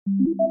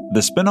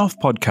The Spin-off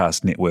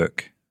Podcast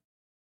Network.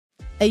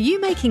 Are you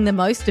making the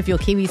most of your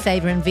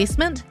KiwiSaver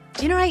investment?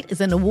 Generate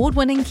is an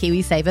award-winning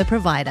KiwiSaver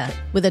provider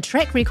with a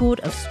track record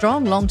of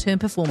strong long-term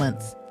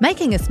performance.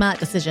 Making a smart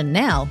decision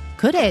now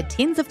could add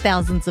tens of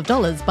thousands of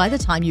dollars by the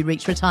time you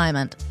reach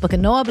retirement. Book a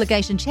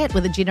no-obligation chat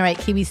with a Generate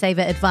KiwiSaver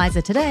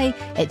advisor today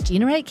at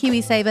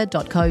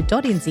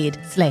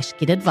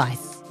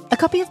generatekiwisaver.co.nz/get-advice. A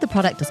copy of the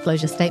product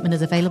disclosure statement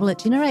is available at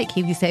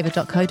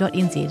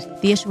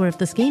generatekiwisaver.co.nz. The issuer of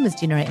the scheme is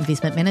Generate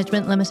Investment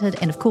Management Limited,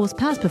 and of course,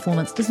 past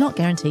performance does not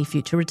guarantee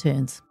future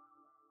returns.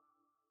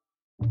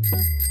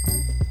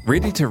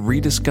 Ready to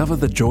rediscover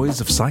the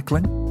joys of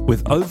cycling?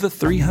 With over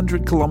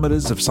 300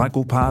 kilometres of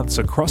cycle paths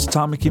across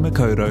Tāmaki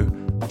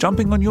Makaurau,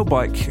 jumping on your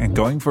bike and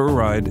going for a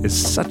ride is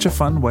such a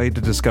fun way to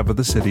discover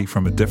the city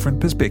from a different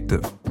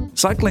perspective.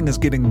 Cycling is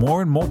getting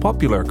more and more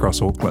popular across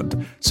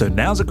Auckland, so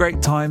now's a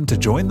great time to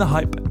join the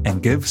hype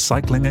and give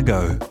cycling a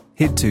go.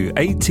 Head to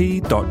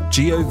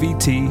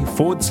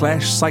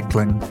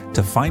at.govt/cycling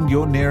to find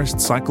your nearest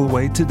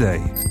cycleway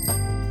today.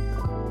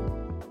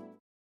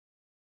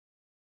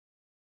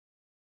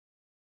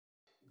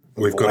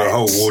 We've got a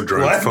whole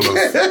wardrobe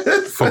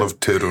full of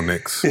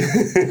turtlenecks for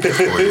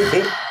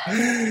you.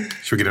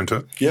 Should we get into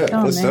it? Yeah,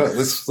 let's do it.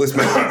 Let's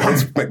make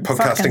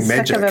podcasting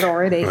magic. Sick of it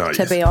already,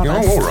 to be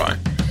honest. Oh, all right.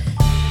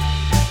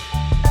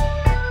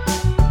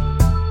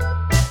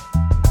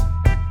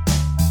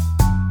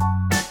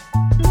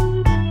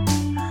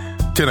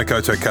 Tēnā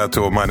koutou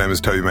katoa, my name is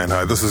Toby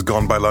Manhai. This is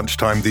Gone by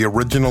Lunchtime, the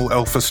original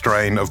alpha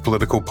strain of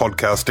political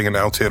podcasting in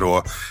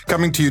Aotearoa,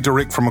 coming to you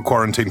direct from a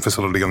quarantine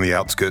facility on the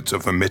outskirts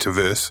of the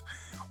metaverse.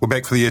 We're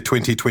back for the year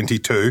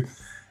 2022,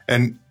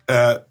 and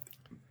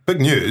big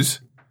news,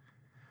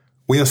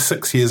 we are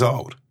 6 years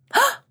old.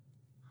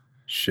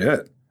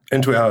 Shit.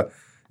 Into our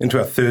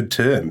third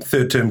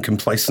term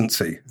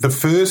complacency. The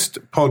first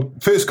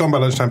Gone by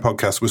Lunchtime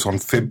podcast was on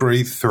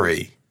February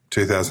 3,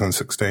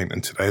 2016,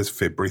 and today is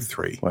February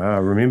 3.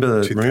 Wow, remember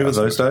those days?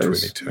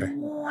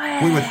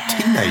 Wow. We were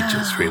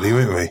teenagers, really,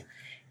 weren't we?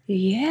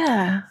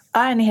 Yeah.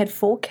 I only had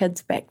 4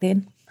 kids back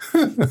then.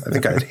 I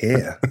think I had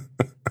hair.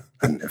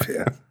 I didn't have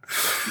hair.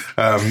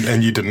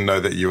 And you didn't know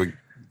that you were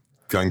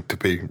going to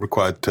be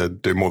required to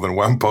do more than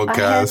one podcast.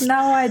 I had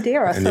no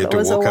idea. I thought it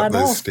was a one-off. And you had to walk up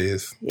those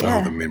stairs. Yeah.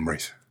 Oh, the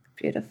memories.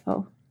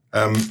 Beautiful.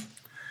 The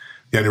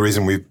only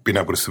reason we've been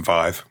able to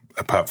survive,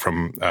 apart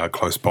from our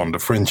close bond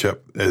of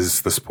friendship,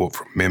 is the support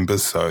from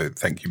members. So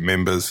thank you,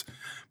 members.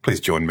 Please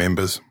join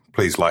members.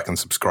 Please like and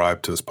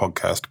subscribe to this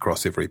podcast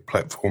across every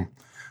platform.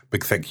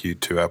 Big thank you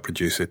to our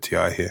producer,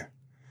 T.I. here.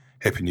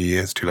 Happy New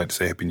Year. It's too late to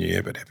say Happy New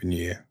Year, but Happy New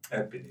Year.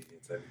 Happy New Year,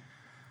 Toby.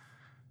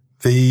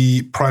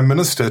 The Prime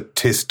Minister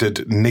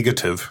tested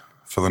negative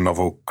for the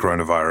novel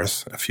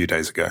coronavirus a few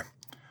days ago.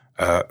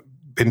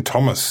 Ben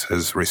Thomas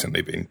has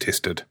recently been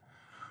tested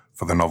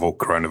for the novel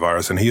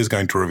coronavirus, and he is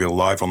going to reveal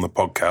live on the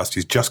podcast.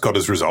 He's just got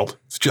his result.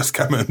 It's just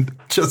come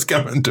into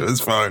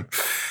his phone.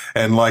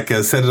 And like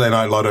a Saturday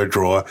Night Lotto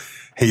draw,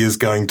 he is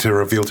going to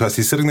reveal to us.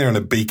 He's sitting there in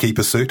a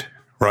beekeeper suit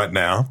right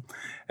now,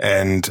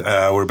 and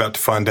we're about to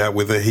find out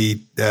whether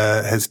he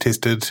has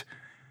tested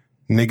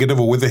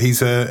negative or whether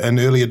he's an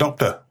early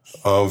adopter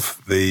of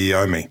the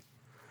OMI.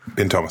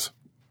 Ben Thomas.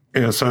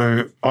 Yeah,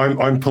 so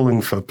I'm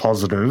pulling for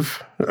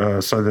positive,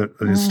 so that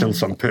there's still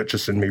some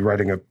purchase in me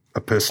writing a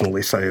personal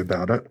essay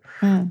about it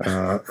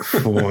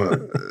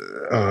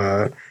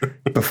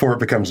before it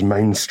becomes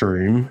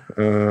mainstream.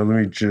 Let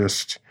me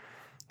just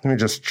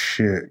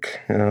check.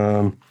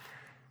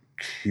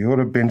 Kia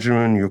ora,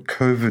 Benjamin. Your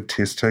COVID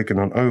test taken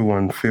on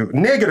 01 February.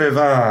 Negative!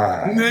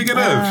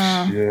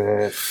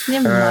 Negative! Shit.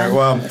 Never mind.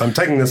 Well, I'm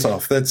taking this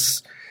off.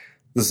 This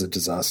is a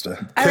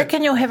disaster. I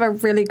reckon you'll have a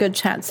really good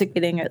chance of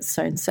getting it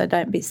soon, so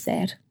don't be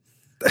sad.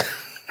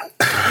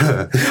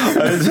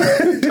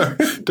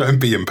 Don't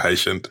be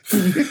impatient.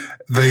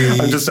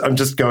 I'm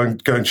just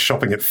going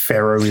shopping at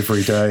Faro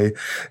every day,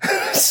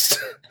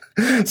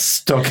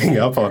 stocking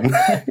up on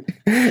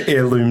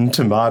heirloom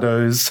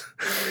tomatoes.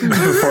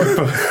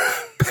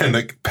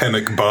 Panic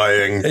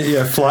buying.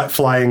 Yeah,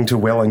 flying to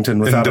Wellington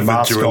without a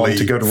mask on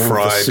to go to all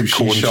the sushi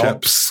corn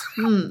shops.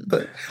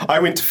 But I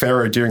went to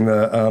Faro during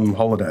the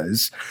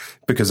holidays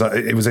because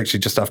it was actually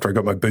just after I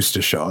got my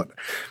booster shot,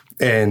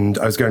 and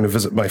I was going to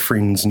visit my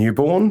friend's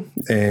newborn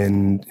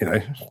and,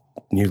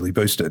 newly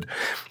boosted.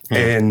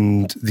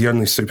 And the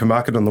only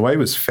supermarket on the way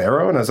was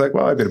Faro, and I was like,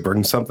 well, I better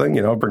bring something.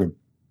 I'll bring a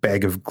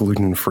bag of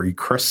gluten-free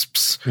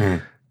crisps,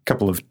 a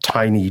couple of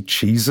tiny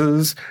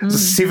cheeses.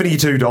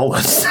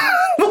 $72.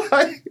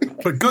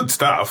 But good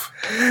stuff.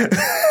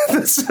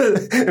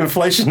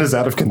 Inflation is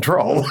out of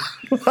control.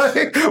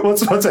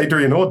 What's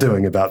Adrian Orr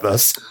doing about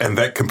this? And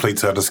that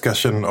completes our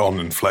discussion on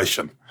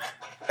inflation.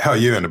 How are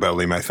you, Annabelle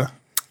Lee Mather?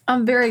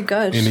 I'm very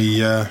good.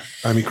 Any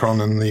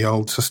Omicron in the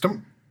old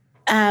system?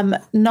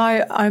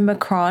 No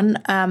Omicron.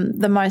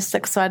 The most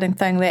exciting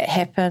thing that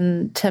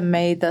happened to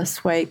me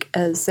this week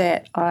is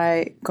that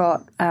I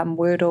got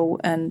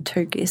Wordle in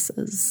 2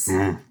 guesses.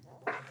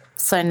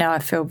 So now I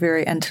feel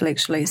very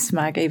intellectually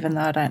smug, even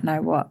though I don't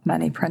know what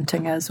money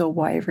printing is or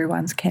why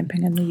everyone's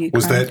camping in the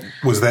Ukraine.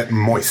 Was that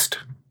moist?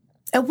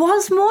 It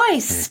was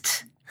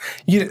moist.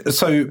 Yeah,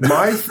 so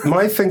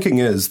my thinking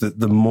is that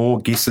the more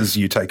guesses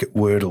you take at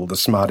Wordle, the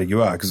smarter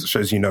you are, because it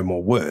shows you know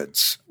more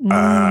words.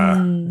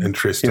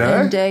 Interesting. You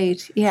know?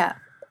 Indeed, yeah.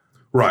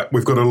 Right,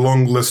 we've got a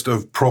long list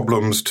of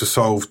problems to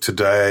solve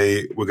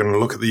today. We're going to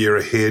look at the year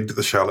ahead,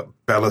 the Charlotte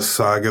Ballas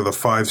saga, the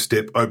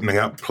 5-step opening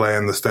up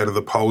plan, the state of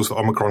the polls, the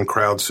Omicron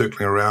crowd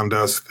circling around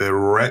us, the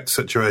rat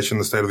situation,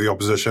 the state of the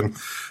opposition,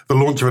 the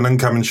launch of an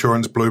income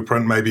insurance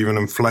blueprint, maybe even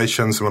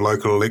inflation, some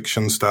local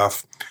election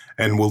stuff,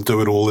 and we'll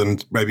do it all in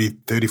maybe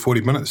 30,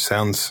 40 minutes.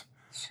 Sounds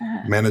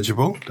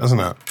manageable, doesn't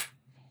it?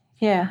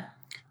 Yeah.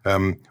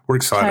 We're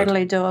excited.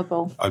 Totally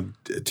doable. I'm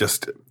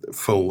just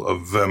full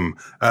of vim.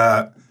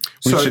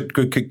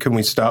 Can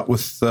we start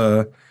with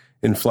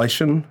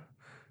inflation?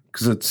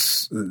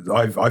 Because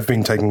I've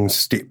been taking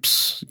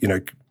steps. You know,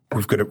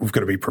 we've got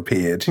to be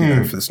prepared. You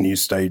know, for this new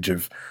stage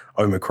of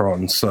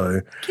Omicron.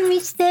 So can we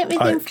start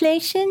with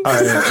inflation?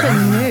 Such a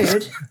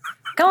nerd.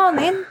 Go on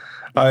then.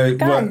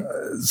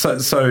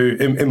 So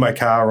in my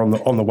car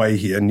on the way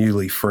here,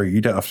 newly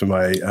freed after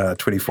my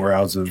 24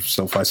 hours of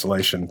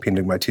self-isolation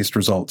pending my test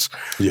results,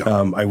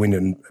 I went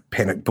and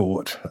panic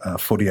bought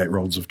 48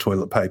 rolls of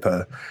toilet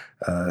paper,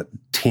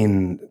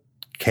 10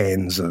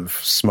 cans of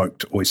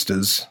smoked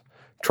oysters,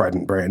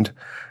 Trident brand,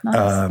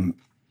 nice.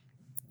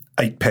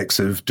 8 packs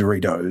of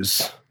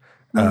Doritos,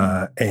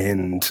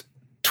 and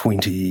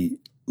 20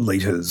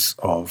 litres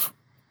of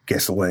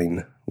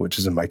gasoline, which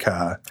is in my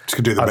car. Just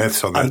could do the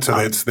maths on that. So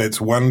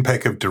that's 1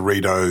 pack of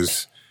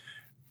Doritos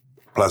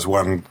plus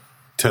 1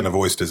 tin of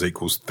oysters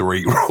equals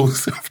 3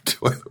 rolls of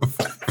toilet.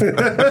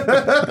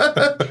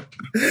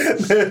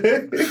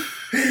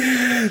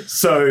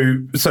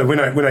 So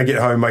when I get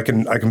home, I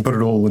can put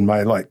it all in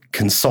my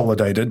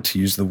consolidated, to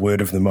use the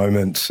word of the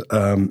moment,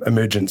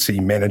 emergency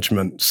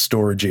management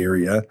storage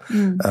area,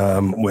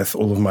 with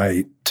all of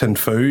my tin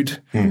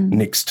food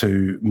next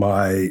to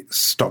my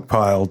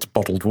stockpiled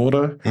bottled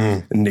water,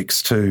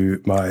 next to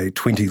my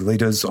 20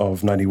 litres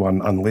of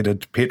 91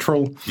 unleaded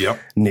petrol,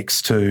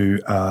 next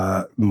to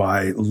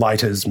my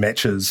lighters,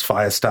 matches,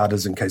 fire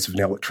starters in case of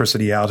an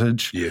electricity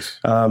outage. Yes.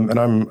 And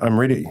I'm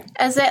ready.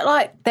 Is that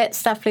like that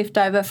stuff left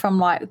over from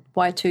like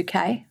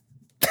Y2K?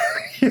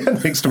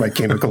 Next to my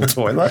chemical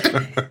toilet.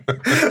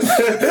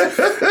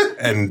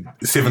 And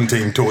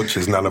 17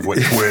 torches, none of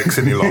which works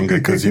any longer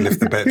because you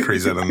left the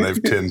batteries in and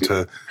they've turned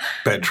to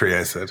battery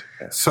acid.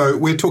 So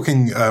we're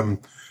talking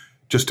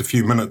just a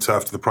few minutes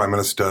after the Prime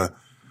Minister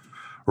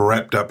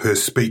wrapped up her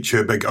speech,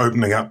 her big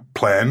opening up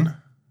plan,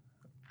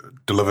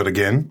 delivered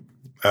again,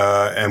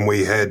 and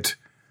we had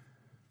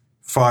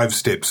 5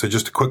 steps. So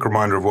just a quick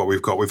reminder of what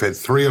we've got. We've had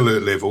 3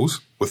 alert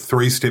levels with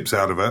 3 steps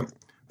out of it.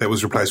 That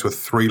was replaced with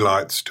 3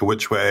 lights, to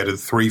which were added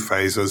 3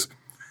 phases,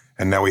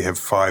 and now we have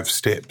 5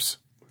 steps.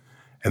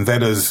 And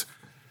that is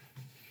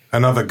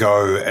another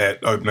go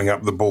at opening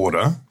up the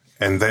border,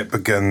 and that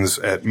begins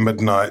at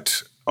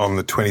midnight on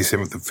the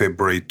 27th of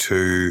February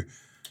to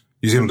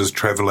New Zealanders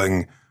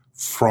travelling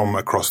from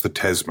across the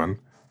Tasman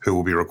who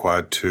will be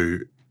required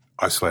to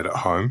isolate at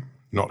home,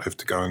 not have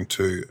to go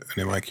into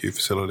an MIQ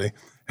facility.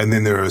 And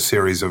then there are a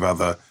series of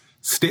other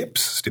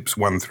steps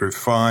 1 through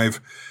 5.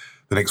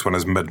 The next one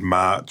is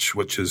mid-March,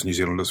 which is New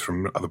Zealanders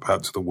from other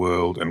parts of the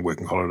world and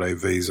working holiday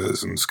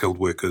visas and skilled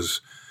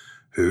workers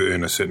who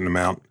earn a certain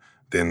amount.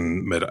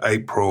 Then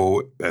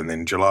mid-April, and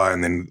then July,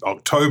 and then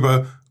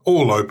October,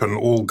 all open,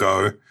 all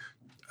go.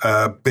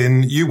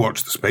 Ben, you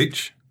watched the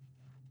speech.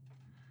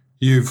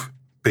 You've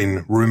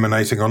been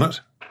ruminating on it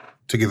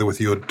together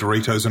with your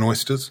Doritos and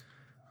oysters.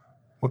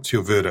 What's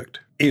your verdict?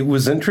 It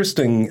was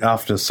interesting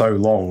after so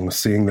long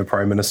seeing the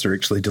Prime Minister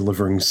actually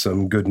delivering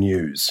some good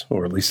news,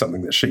 or at least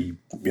something that she,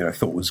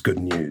 thought was good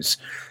news.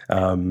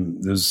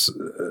 There's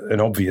an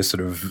obvious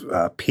sort of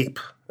pep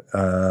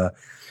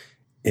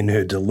in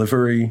her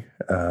delivery.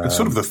 It's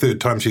sort of the third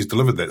time she's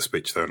delivered that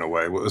speech, though, in a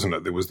way, isn't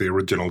it? There was the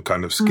original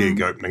kind of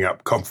skeg opening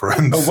up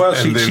conference. Oh, well,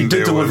 she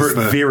did deliver it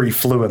very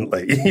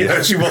fluently.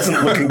 She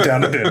wasn't looking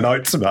down at her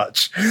notes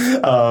much.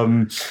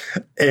 And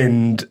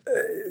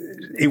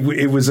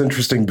it was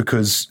interesting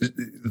because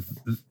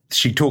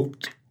she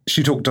talked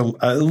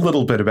a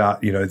little bit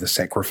about, the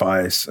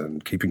sacrifice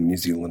and keeping New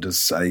Zealanders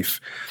safe,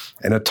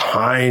 and a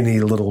tiny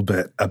little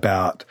bit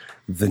about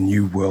the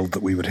new world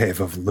that we would have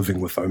of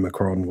living with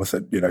Omicron, with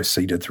it,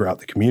 seeded throughout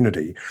the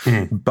community.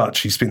 But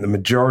she spent the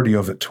majority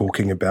of it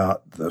talking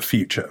about the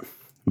future,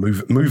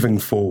 moving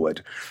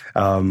forward,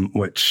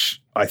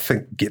 which I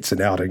think gets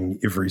an outing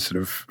every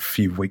sort of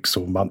few weeks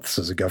or months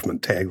as a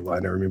government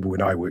tagline. I remember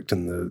when I worked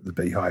in the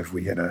Beehive,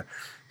 we had a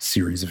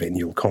series of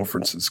annual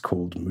conferences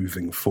called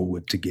Moving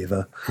Forward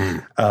Together.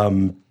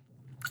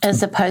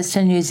 As opposed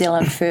to New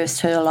Zealand First,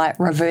 who are like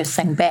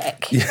reversing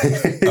back.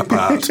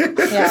 Apart.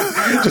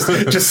 Yeah.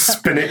 just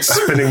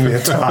spinning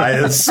their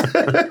tyres.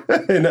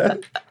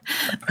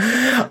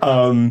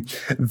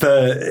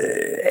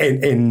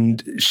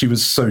 And she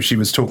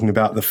was talking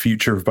about the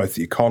future of both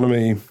the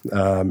economy,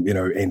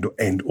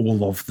 and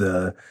all of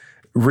the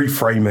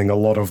reframing a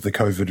lot of the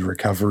COVID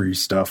recovery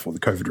stuff or the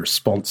COVID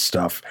response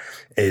stuff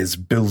as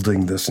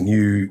building this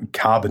new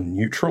carbon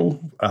neutral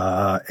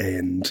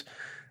and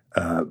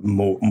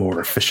more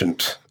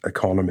efficient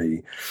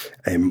economy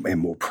and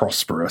more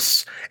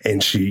prosperous.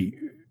 And she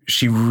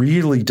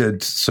really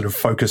did sort of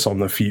focus on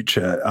the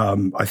future.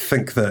 I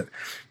think that,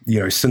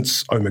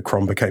 since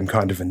Omicron became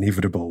kind of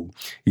inevitable,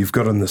 you've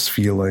gotten this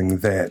feeling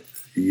that,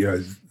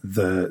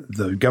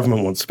 the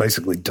government wants to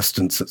basically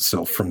distance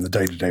itself from the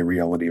day-to-day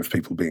reality of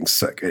people being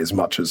sick as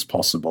much as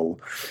possible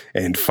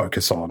and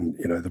focus on,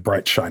 the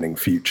bright, shining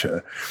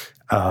future.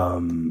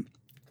 And,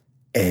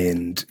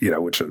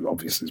 which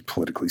obviously is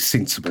politically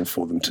sensible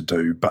for them to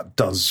do, but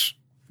does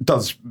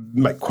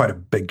make quite a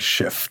big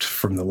shift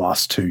from the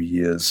last 2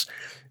 years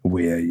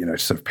where,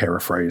 sort of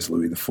paraphrase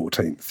Louis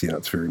XIV,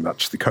 it's very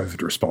much the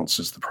COVID response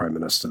is the Prime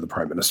Minister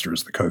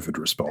is the COVID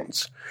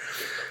response.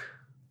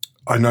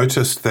 I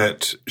noticed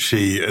that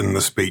she, in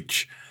the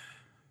speech,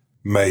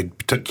 made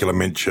particular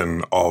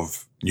mention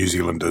of New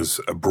Zealanders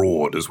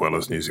abroad as well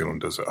as New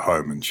Zealanders at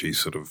home, and she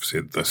sort of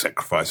said the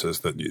sacrifices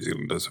that New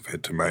Zealanders have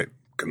had to make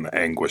and the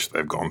anguish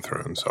they've gone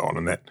through and so on.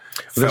 And that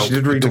she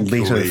did read a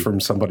letter from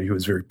somebody who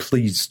was very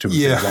pleased to have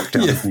been locked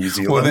down in New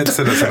Zealand. Well, that's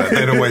it, isn't it?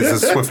 That always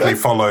is swiftly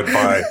followed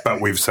by, but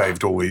we've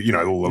saved all the,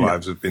 all the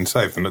lives have been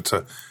saved. And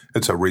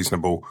it's a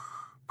reasonable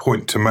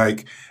point to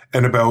make.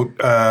 And about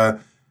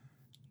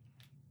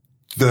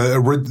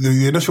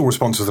the initial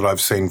responses that I've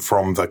seen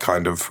from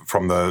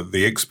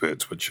the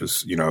experts, which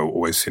is,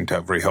 always sent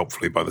out very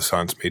helpfully by the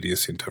Science Media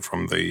Centre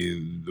from the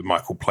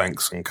Michael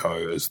Planks and co,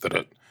 is that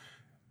it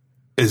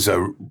is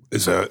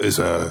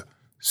a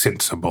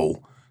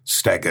sensible,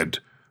 staggered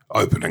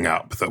opening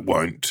up that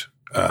won't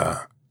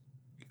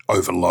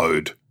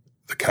overload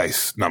the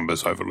case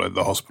numbers, overload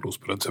the hospitals.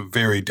 But it's a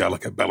very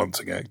delicate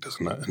balancing act,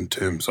 isn't it, in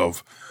terms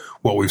of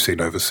what we've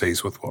seen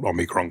overseas with what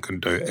Omicron can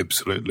do,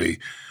 absolutely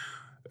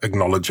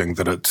acknowledging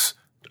that it's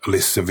a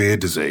less severe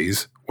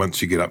disease.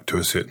 Once you get up to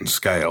a certain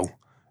scale,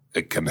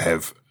 it can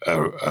have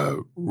a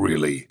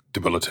really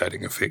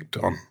debilitating effect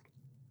on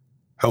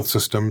health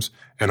systems.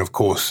 And, of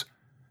course,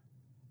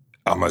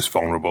 our most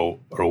vulnerable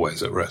are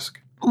always at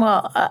risk.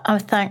 Well, I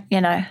think,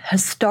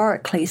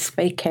 historically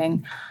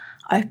speaking,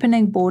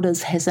 opening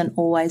borders hasn't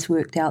always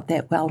worked out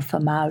that well for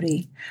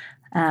Māori.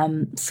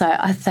 So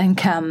I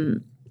think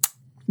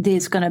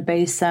there's going to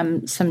be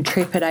some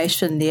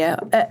trepidation there.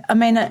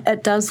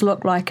 It does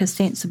look like a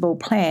sensible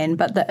plan,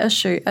 but the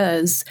issue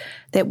is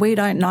that we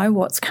don't know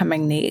what's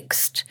coming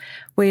next.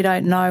 We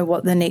don't know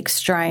what the next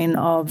strain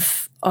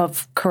of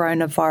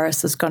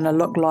coronavirus is going to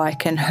look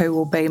like and who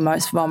will be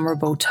most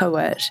vulnerable to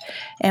it.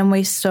 And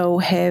we still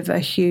have a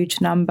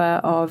huge number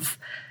of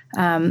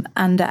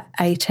under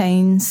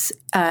 18s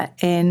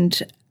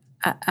and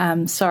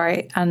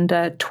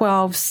under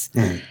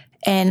 12s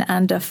and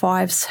under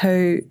 5s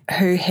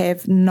who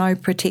have no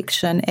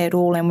protection at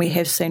all. And we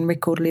have seen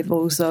record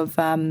levels of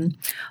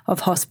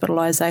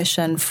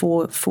hospitalisation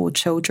for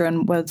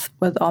children with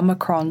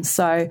Omicron.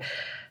 So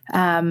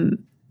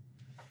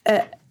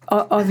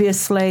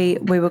obviously,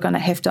 we were going to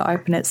have to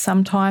open it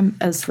sometime.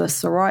 Is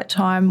this the right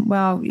time?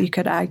 Well, you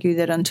could argue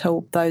that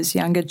until those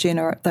younger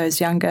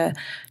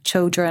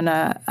children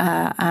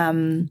are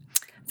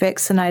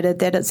vaccinated,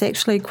 that it's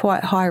actually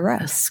quite high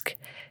risk.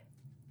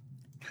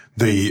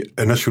 The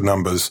initial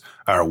numbers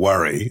are a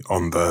worry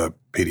on the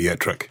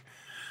paediatric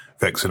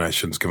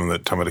vaccinations, given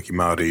that Tamariki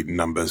Māori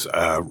numbers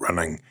are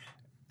running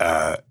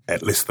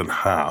at less than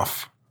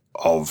half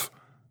of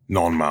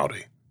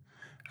non-Māori.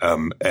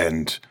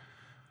 And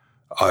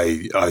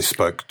I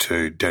spoke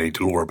to Danny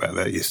Delore about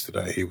that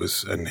yesterday.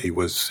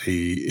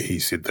 He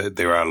said that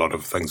there are a lot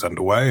of things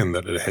underway and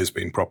that it has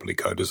been properly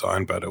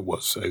co-designed, but it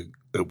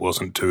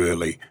wasn't too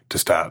early to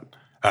start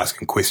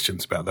asking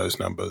questions about those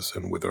numbers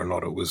and whether or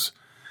not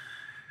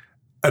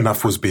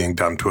enough was being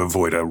done to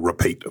avoid a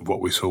repeat of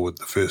what we saw with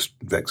the first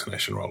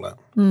vaccination rollout.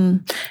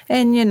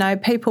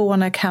 And, people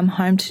want to come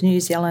home to New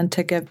Zealand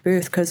to give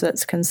birth because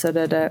it's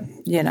considered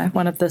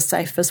one of the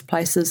safest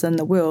places in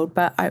the world.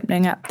 But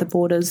opening up the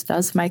borders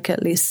does make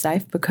it less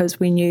safe because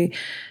when you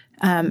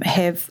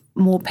have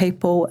more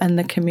people in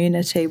the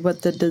community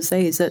with the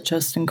disease, it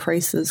just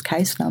increases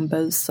case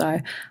numbers.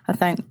 So I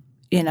think,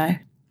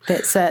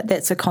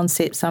 that's a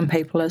concept some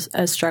people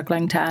are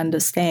struggling to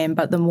understand,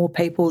 but the more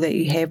people that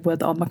you have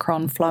with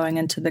Omicron flowing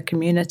into the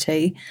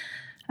community,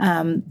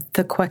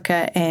 the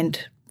quicker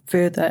and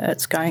further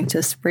it's going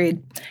to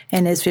spread.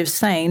 And as we've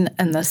seen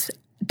in this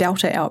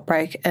Delta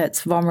outbreak,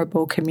 it's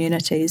vulnerable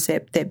communities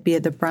that bear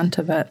the brunt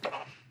of it.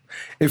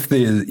 If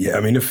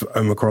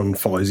Omicron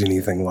follows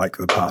anything like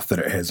the path that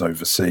it has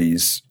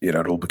overseas, it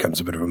all becomes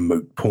a bit of a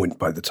moot point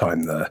by the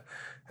time the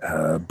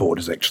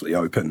borders actually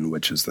open,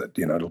 which is that,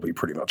 it'll be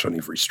pretty much on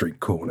every street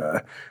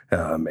corner,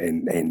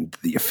 and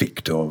the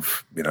effect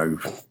of,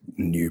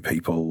 new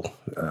people,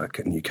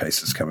 new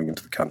cases coming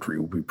into the country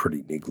will be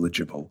pretty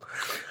negligible.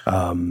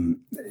 And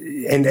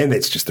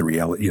that's just the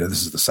reality.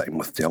 This is the same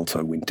with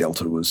Delta. When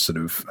Delta was sort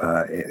of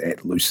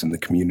at loose in the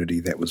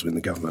community, that was when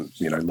the government,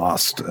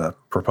 last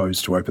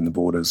proposed to open the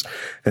borders.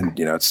 And,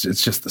 it's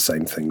just the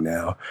same thing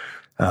now.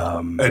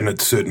 And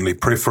it's certainly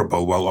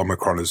preferable. While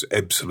Omicron is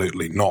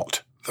absolutely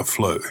not the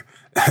flu,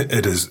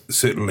 it is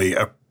certainly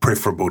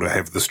preferable to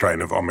have the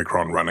strain of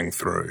Omicron running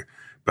through,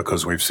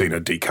 because we've seen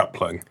a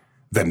decoupling,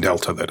 than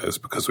Delta, that is,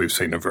 because we've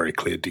seen a very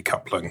clear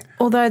decoupling.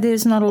 Although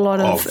there's not a lot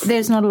of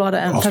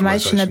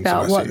information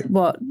about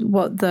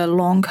what the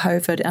long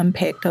COVID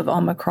impact of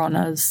Omicron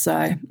is.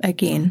 So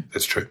again,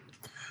 that's true.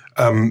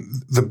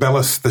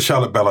 The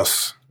Charlotte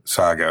Bellis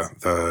saga,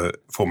 the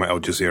former Al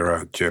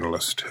Jazeera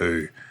journalist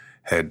who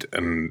had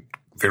a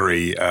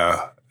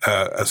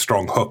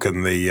strong hook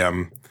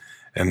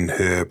in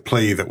her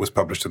plea that was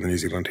published in the New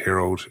Zealand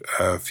Herald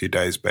a few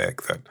days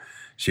back, that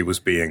she was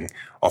being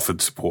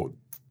offered support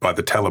by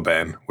the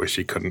Taliban, where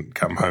she couldn't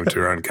come home to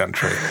her own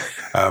country.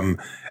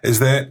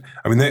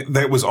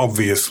 That was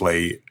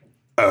obviously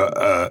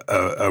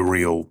a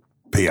real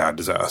PR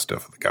disaster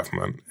for the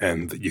government,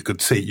 and you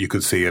could see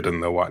it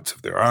in the whites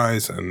of their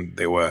eyes, and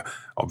there were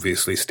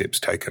obviously steps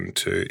taken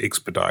to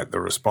expedite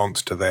the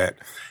response to that.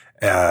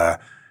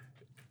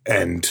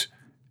 And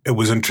it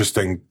was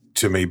interesting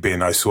to me,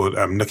 Ben. I saw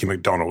Nikki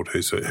McDonald,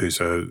 who's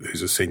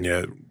a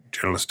senior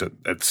journalist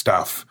at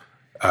Stuff,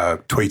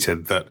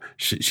 tweeted that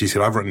she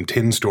said, "I've written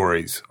 10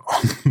 stories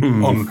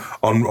on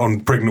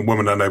pregnant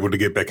women unable to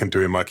get back into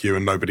MIQ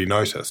and nobody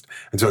noticed."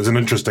 And so it's an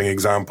interesting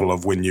example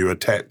of when you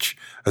attach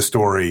a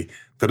story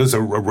that is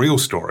a real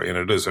story, and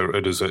it is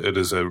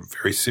a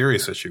very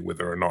serious issue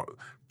whether or not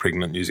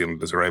pregnant New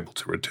Zealanders are able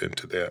to return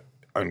to their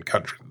own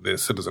country that they're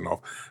citizen of,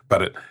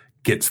 but it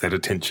gets that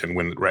attention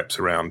when it wraps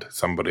around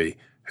somebody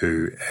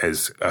who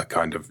has a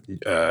kind of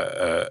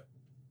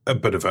a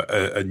bit of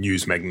a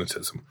news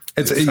magnetism.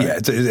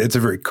 It's a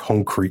very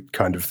concrete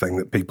kind of thing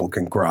that people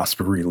can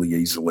grasp really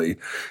easily.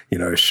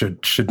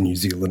 Should New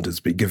Zealanders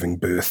be giving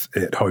birth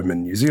at home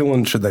in New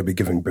Zealand? Should they be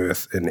giving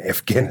birth in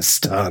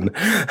Afghanistan,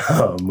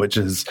 which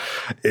is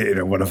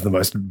one of the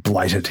most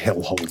blighted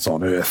hellholes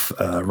on earth,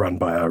 run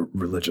by a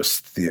religious,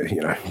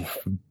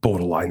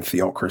 borderline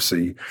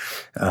theocracy.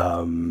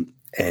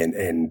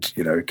 And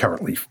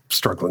currently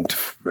struggling to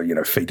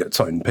feed its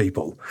own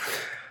people.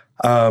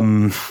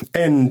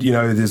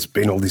 There's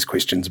been all these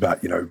questions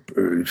about,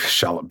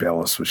 Charlotte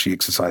Bellis, was she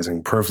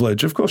exercising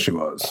privilege? Of course she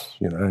was.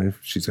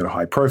 She's got a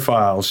high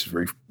profile. She's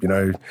very,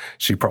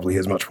 she probably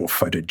has much more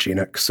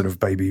photogenic sort of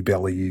baby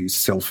belly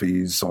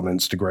selfies on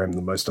Instagram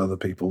than most other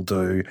people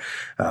do.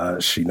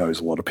 She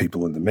knows a lot of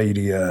people in the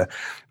media.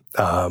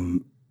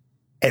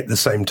 At the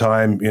same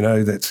time,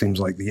 that seems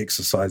like the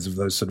exercise of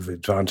those sort of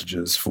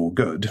advantages for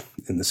good,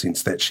 in the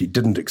sense that she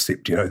didn't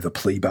accept, the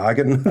plea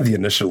bargain, the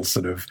initial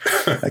sort of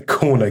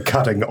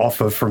corner-cutting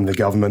offer from the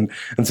government,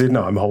 and said,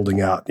 no, I'm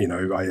holding out.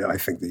 I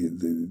think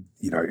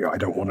I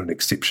don't want an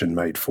exception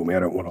made for me.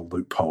 I don't want a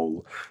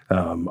loophole.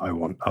 I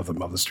want other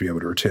mothers to be able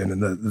to return.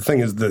 And the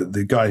thing is,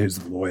 the guy who's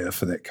the lawyer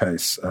for that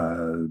case,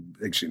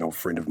 actually an old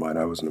friend of mine,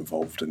 I wasn't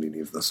involved in any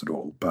of this at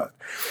all, but...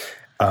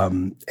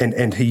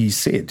 And he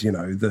said,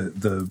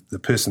 the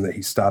person that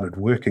he started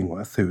working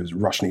with, who is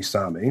Roshni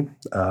Sami,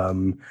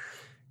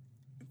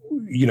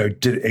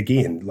 did,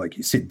 again, like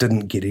you said,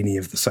 didn't get any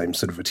of the same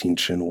sort of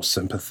attention or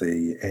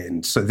sympathy.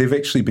 And so they've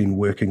actually been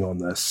working on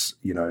this,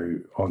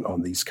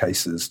 on these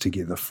cases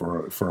together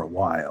for a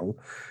while.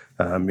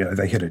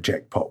 They hit a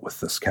jackpot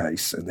with this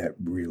case, and that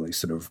really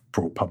sort of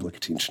brought public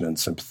attention and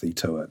sympathy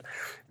to it.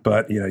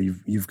 But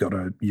you've got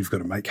to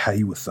make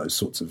hay with those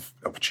sorts of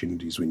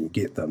opportunities when you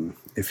get them,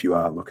 if you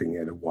are looking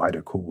at a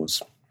wider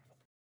cause.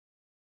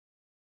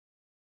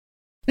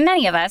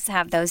 Many of us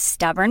have those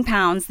stubborn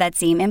pounds that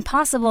seem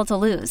impossible to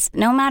lose,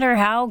 no matter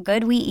how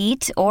good we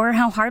eat or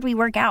how hard we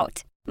work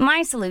out.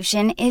 My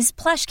solution is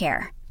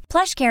PlushCare.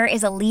 PlushCare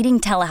is a leading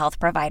telehealth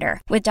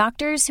provider with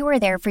doctors who are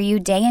there for you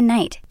day and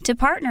night to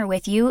partner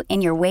with you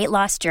in your weight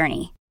loss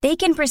journey. They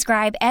can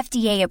prescribe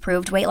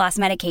FDA-approved weight loss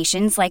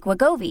medications like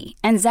Wegovy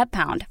and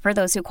Zepbound for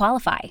those who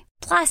qualify.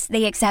 Plus,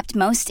 they accept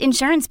most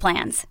insurance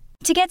plans.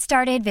 To get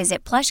started,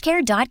 visit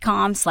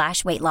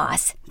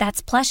plushcare.com/weightloss.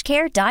 That's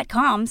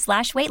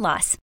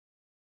plushcare.com/weightloss.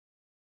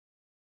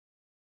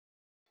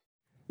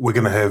 We're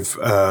going to have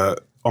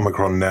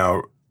Omicron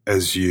now,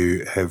 as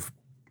you have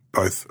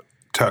both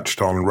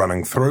touched on,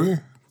 running through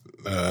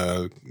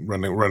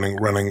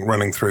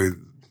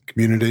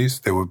communities.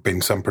 There have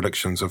been some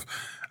predictions of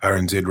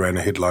RNZ ran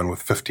a headline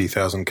with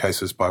 50,000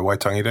 cases by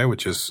Waitangi Day,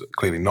 which is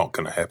clearly not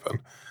going to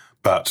happen.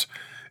 But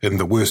in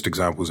the worst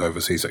examples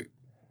overseas,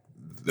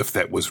 if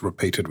that was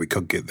repeated, we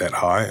could get that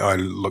high. I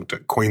looked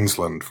at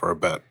Queensland for a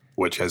bit,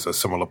 which has a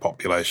similar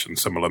population,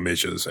 similar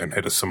measures, and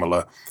had a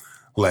similar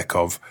lack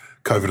of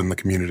COVID in the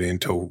community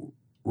until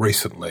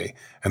recently.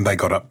 And they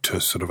got up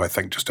to sort of, I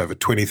think, just over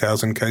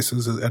 20,000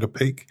 cases at a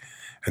peak,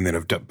 and then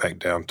have dipped back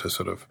down to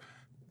sort of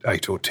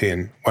 8 or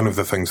 10, one of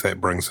the things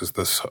that brings is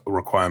this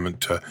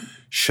requirement to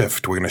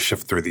shift. We're going to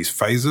shift through these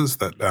phases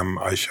that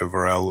Aisha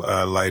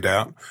Varel laid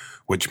out,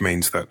 which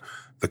means that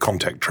the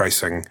contact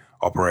tracing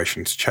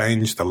operations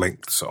change, the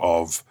lengths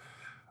of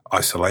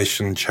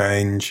isolation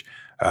change,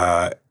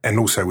 and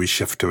also we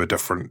shift to a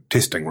different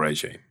testing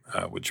regime,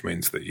 which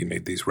means that you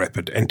need these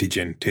rapid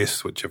antigen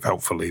tests, which have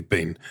helpfully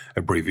been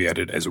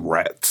abbreviated as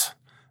RATs.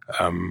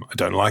 I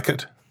don't like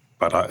it,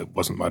 but it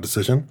wasn't my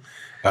decision.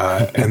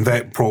 And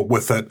that brought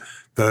with it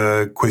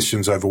the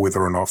questions over whether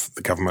or not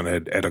the government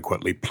had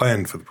adequately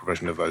planned for the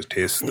provision of those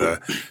tests. The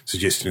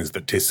suggestions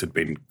that tests had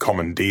been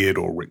commandeered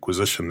or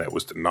requisitioned, that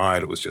was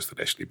denied. It was just that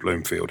Ashley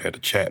Bloomfield had a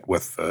chat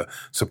with the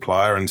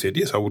supplier and said,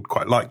 yes, I would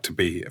quite like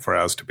for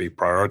ours to be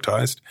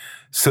prioritised,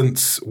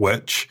 since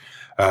which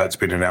it's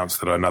been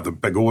announced that another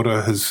big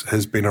order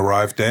has been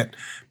arrived at.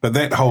 But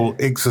that whole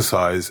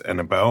exercise,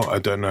 Annabelle, I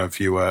don't know if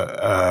you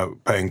were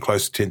paying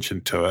close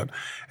attention to it,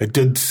 it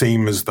did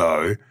seem as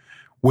though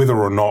whether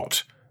or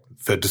not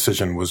the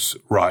decision was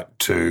right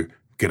to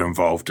get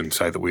involved and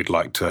say that we'd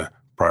like to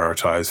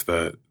prioritise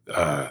the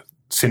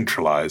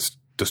centralised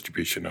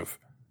distribution of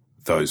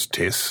those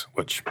tests,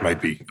 which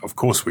maybe, of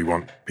course, we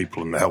want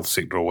people in the health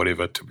sector or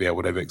whatever to be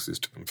able to have access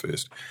to them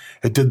first.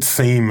 It did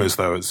seem as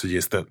though it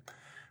suggests that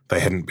they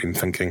hadn't been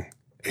thinking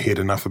ahead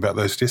enough about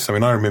those tests. I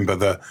mean, I remember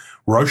the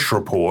Roche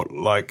report,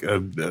 like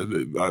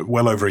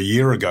well over a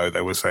year ago,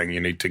 they were saying you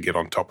need to get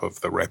on top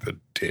of the rapid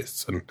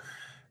tests, and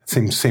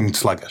it seemed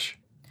sluggish.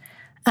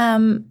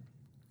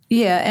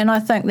 Yeah, and I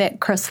think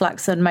that Chris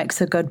Luxon makes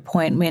a good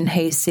point when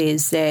he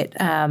says that,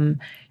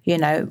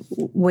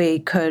 we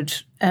could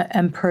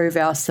improve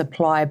our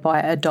supply by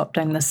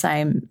adopting the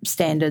same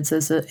standards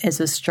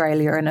as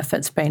Australia, and if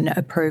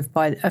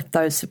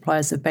those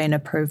suppliers have been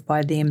approved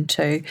by them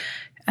to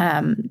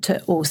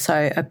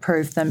also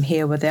approve them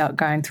here without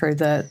going through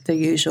the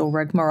usual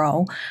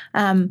rigmarole.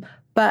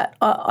 But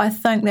I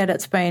think that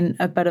it's been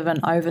a bit of an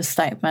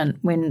overstatement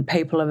when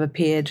people have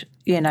appeared,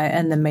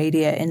 in the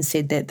media and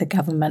said that the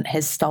government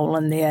has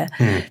stolen their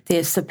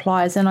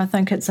supplies. And I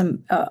think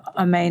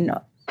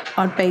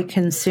I'd be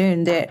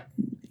concerned that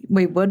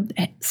we would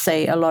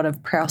see a lot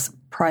of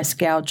price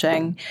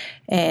gouging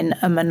and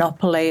a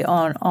monopoly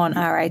on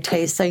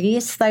RAT. So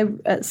yes,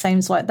 it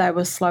seems like they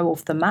were slow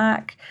off the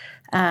mark,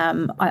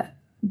 but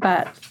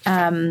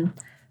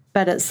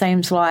it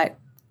seems like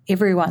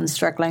everyone's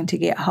struggling to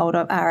get hold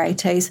of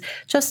RATs.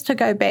 Just to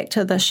go back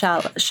to the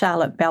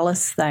Charlotte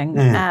Bellis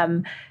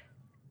thing,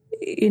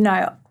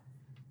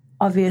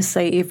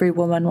 obviously every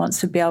woman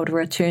wants to be able to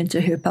return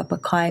to her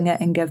papakainga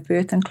and give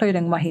birth,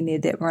 including wahine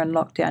that were in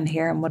lockdown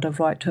here and would have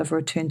liked to have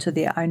returned to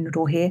their own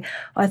rohe.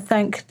 I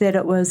think that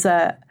it was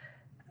a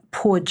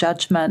poor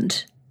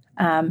judgment,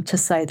 to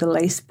say the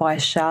least, by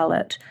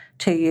Charlotte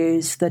to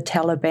use the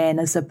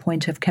Taliban as a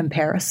point of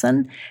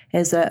comparison,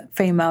 as a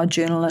female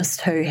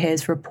journalist who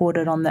has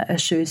reported on the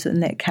issues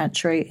in that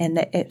country and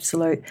the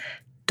absolute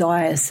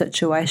dire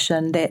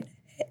situation that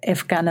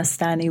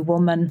Afghanistani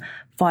women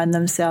find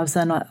themselves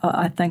in.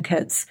 I think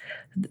it's,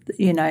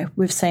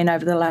 we've seen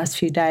over the last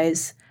few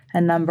days a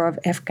number of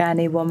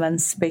Afghani women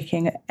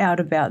speaking out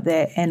about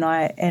that, and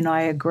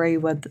I agree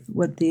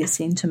with their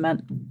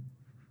sentiment.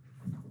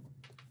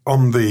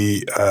 On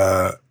the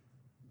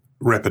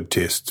rapid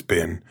tests,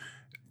 Ben,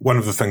 one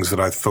of the things that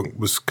I thought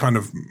was kind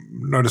of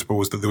noticeable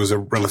was that there was a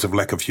relative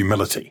lack of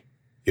humility.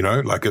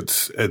 Like it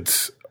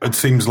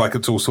seems like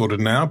it's all sorted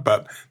now,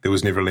 but there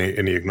was never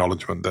any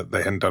acknowledgement that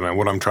they hadn't done it.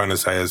 What I'm trying to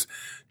say is,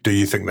 do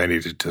you think they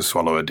needed to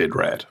swallow a dead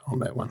rat on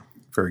that one?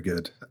 Very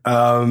good.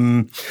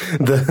 Like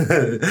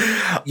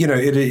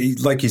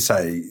you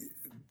say,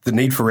 the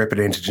need for rapid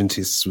antigen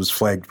tests was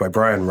flagged by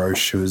Brian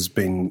Roche, who has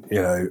been,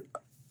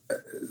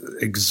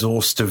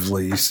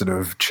 exhaustively sort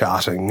of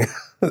charting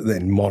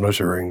and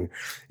monitoring,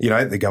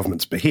 at the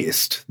government's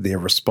behest, their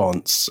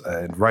response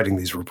and writing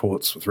these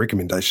reports with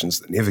recommendations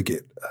that never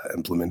get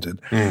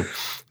implemented.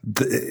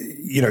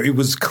 It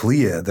was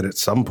clear that at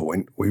some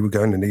point we were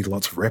going to need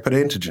lots of rapid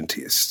antigen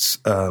tests,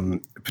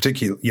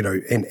 particularly,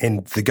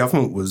 and the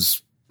government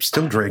was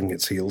still dragging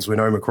its heels when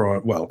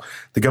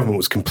the government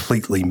was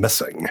completely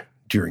missing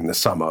during the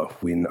summer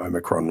when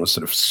Omicron was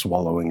sort of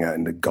swallowing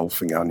and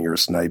engulfing our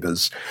nearest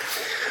neighbours.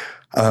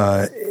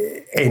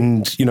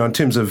 In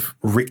terms of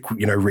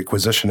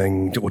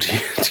requisitioning, or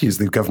to use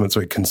the government's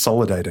word,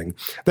 consolidating,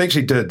 they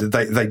actually did.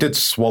 They did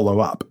swallow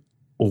up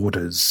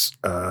orders,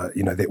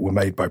 that were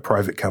made by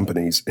private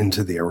companies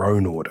into their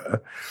own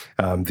order.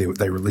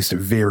 They released a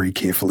very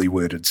carefully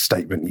worded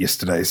statement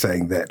yesterday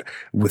saying that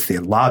with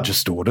their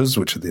largest orders,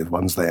 which are the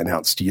ones they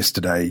announced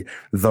yesterday,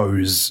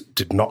 those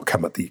did not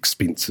come at the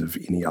expense of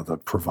any other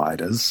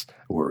providers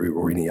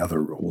or any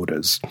other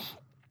orders.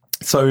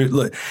 So,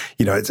 look,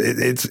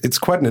 it's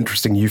quite an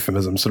interesting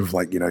euphemism, sort of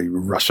like,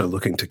 Russia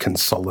looking to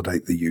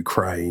consolidate the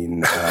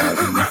Ukraine,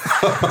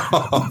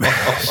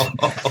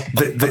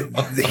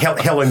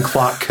 Helen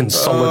Clark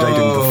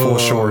consolidating the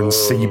foreshore and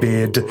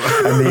seabed,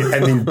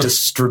 and then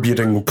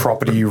distributing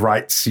property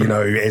rights,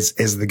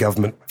 as the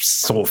government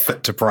saw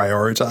fit to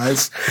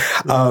prioritize.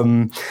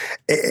 And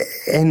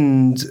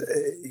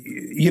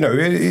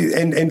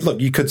look,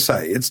 you could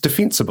say it's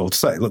defensible to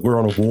say, look, we're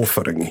on a war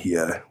footing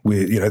here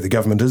where, the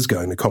government is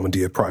going to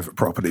commandeer private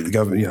property. The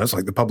government, it's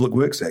like the Public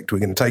Works Act. We're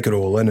going to take it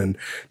all in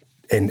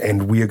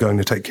and we are going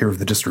to take care of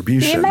the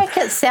distribution. You make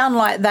it sound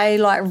like they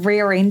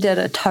rear-ended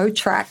a tow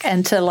truck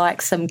into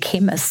some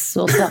chemists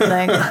or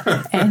something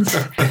and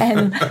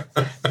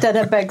did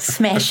a big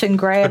smash and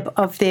grab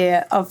of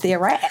their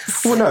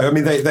rats. Well, no, I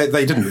mean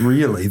they didn't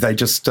really. They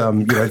just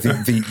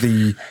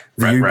the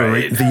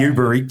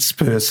Uber Eats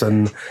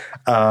person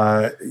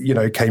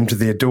came to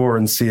their door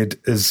and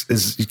said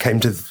came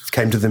to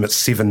them at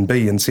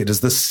 7B and said, "Is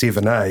this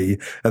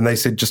 7A?" And they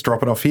said, "Just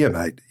drop it off here,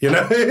 mate."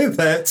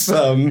 That's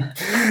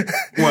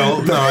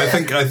Well, no, I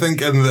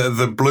think in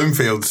the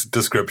Bloomfield's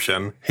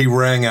description, he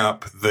rang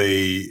up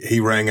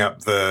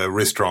the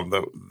restaurant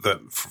that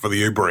for the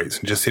Uber Eats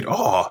and just said,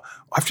 "Oh,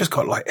 I've just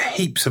got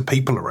heaps of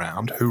people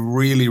around who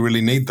really,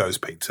 really need those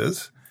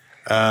pizzas.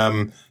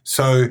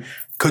 So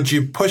could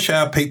you push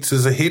our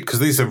pizzas ahead? Because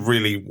these are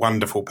really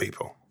wonderful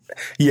people."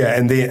 Yeah,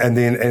 and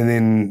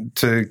then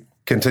to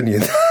continue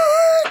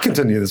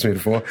this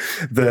metaphor,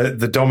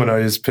 the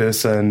Domino's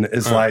person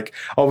is like,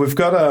 "Oh, we've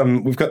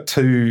got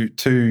two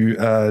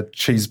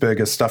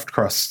cheeseburger stuffed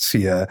crusts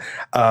here,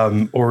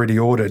 already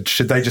ordered.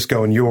 Should they just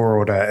go on your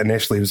order?" And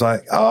Ashley was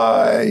like,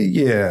 "Oh,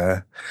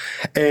 yeah,"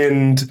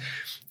 and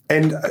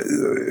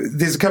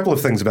there's a couple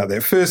of things about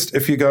that. First,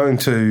 if you're going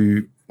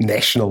to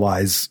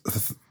nationalize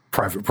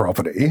private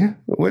property,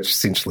 which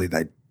essentially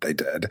they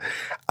did,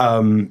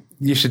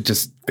 you should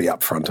just be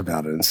upfront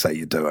about it and say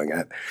you're doing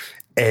it,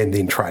 and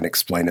then try and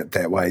explain it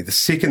that way. The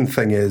second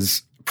thing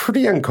is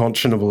pretty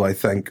unconscionable, I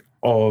think,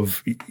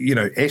 of,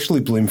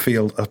 Ashley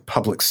Bloomfield, a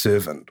public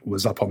servant,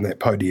 was up on that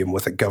podium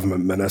with a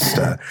government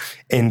minister,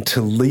 and to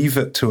leave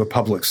it to a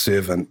public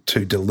servant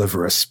to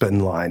deliver a spin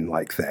line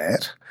like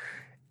that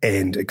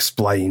and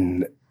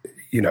explain,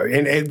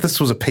 and this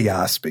was a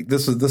PR speak.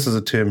 This is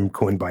a term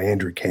coined by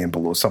Andrew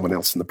Campbell or someone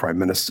else in the Prime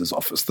Minister's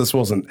office. This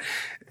wasn't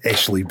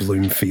Ashley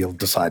Bloomfield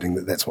deciding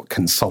that that's what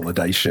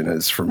consolidation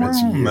is from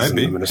his years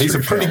maybe. in the Ministry He's a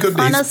of pretty Health. good.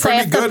 Honestly,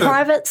 if the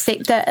private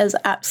sector is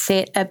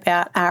upset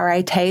about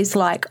RATs,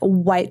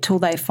 wait till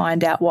they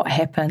find out what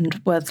happened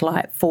with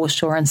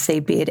foreshore and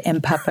seabed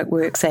and Public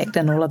Works Act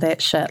and all of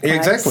that shit. Yeah,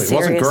 exactly. It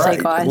wasn't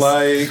great. Guys.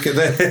 You're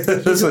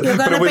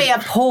going to be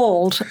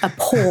appalled.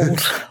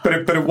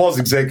 But it was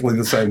exactly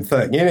the same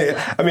thing.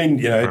 I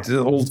mean,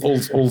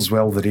 all's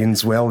well that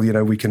ends well.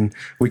 We can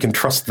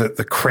trust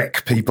the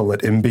crack people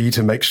at MB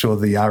to make sure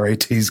the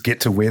RATs get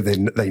to where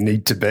they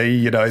need to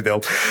be.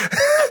 They'll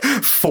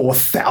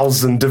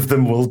 4,000 of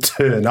them will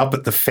turn up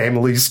at the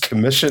Families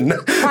Commission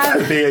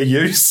for their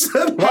use.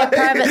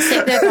 Private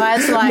sector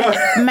guys,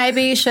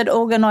 maybe you should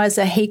organise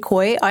a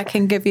hikoi. I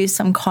can give you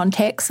some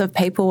contacts of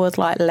people with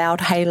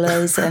loud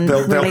hailers and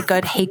really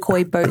good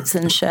hikoi boots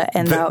and shit,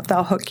 and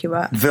they'll hook you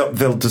up.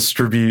 They'll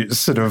distribute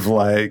sort of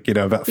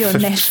about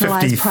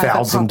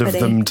 50,000 of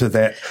them to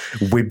that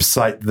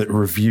website that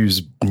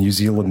reviews New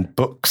Zealand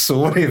books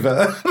or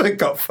whatever. They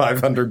got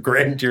 500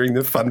 grand during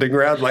the funding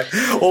round.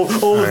 All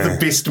of the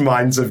best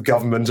minds of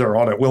government are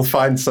on it. We'll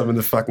find some in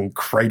the fucking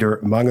crater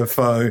at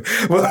Mangafo.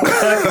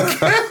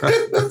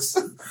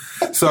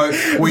 So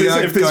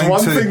if there's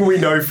one thing we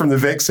know from the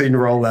vaccine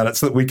rollout,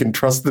 it's that we can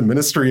trust the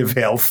Ministry of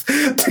Health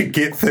to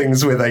get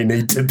things where they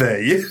need to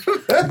be.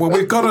 Well,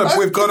 we've got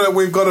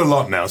a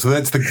lot now. So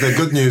that's the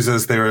good news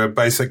is there are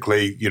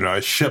basically,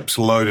 ships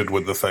loaded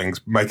with the things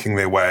making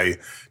their way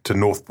to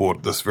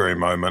Northport this very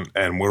moment,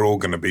 and we're all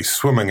going to be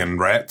swimming in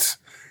rats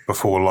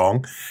before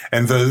long.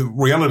 And the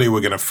reality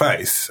we're going to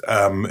face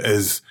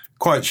is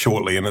quite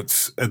shortly, and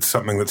it's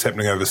something that's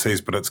happening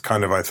overseas, but it's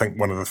kind of, I think,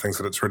 one of the things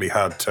that it's really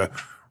hard to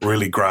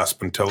really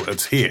grasp until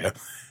it's here,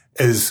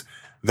 is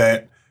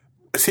that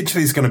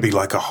essentially it's going to be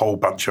like a whole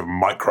bunch of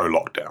micro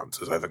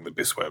lockdowns, is I think the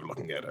best way of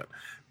looking at it.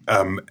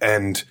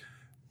 And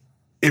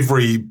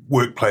every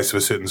workplace of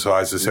a certain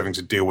size is having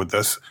to deal with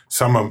this.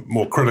 Some are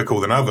more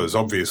critical than others,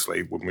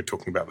 obviously, when we're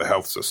talking about the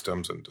health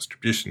systems and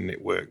distribution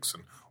networks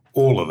and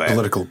all of that.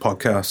 Political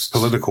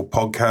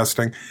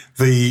podcasting.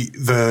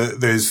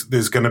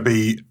 There's going to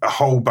be a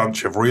whole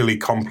bunch of really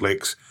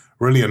complex,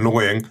 really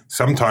annoying,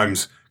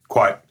 sometimes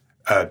quite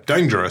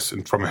dangerous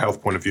and from a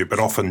health point of view, but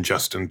often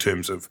just in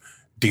terms of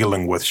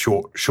dealing with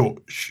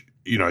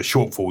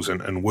shortfalls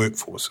in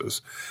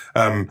workforces.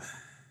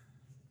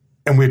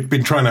 And we've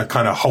been trying to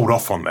kind of hold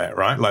off on that,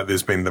 right?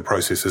 There's been the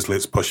processes,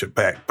 let's push it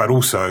back, but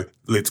also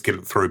let's get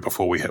it through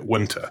before we hit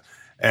winter.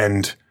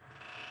 And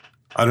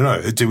I don't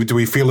know, do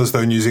we feel as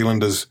though New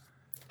Zealand is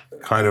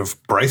kind of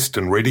braced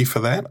and ready for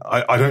that?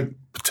 I don't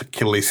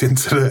particularly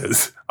since it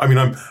is. I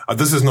mean,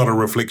 this is not a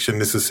reflection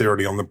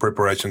necessarily on the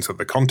preparations that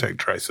the contact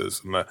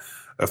tracers and the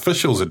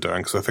officials are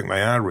doing, because I think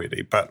they are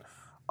ready. But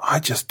I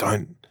just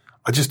don't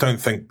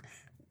think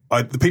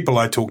the people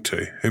I talk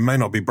to, who may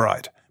not be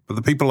bright, but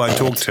the people I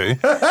talk to,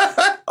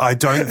 I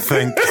don't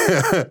think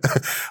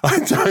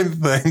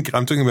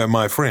I'm talking about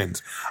my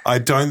friends. I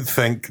don't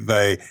think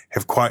they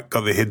have quite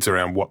got their heads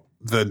around what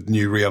the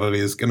new reality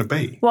is going to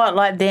be. What,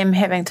 like them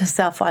having to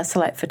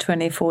self-isolate for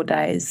 24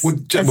 days?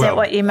 Is that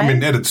what you mean? I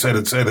mean, at its yeah,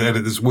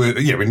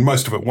 I mean,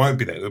 most of it won't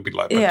be that. It'll be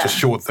like just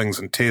short things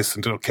and tests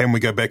until can we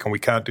go back and we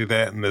can't do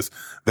that, and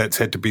that's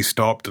had to be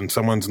stopped, and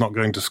someone's not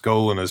going to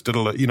school and is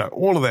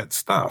all of that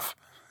stuff.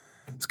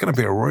 It's going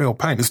to be a real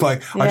pain. It's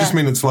like, I just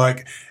mean it's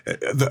like,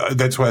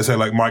 that's why I say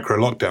like micro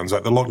lockdowns.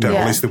 Like the lockdown,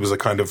 at least there was a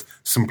kind of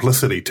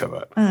simplicity to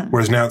it.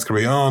 Whereas now it's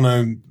going to be, oh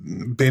no,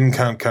 Ben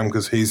can't come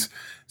because he's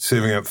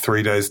serving up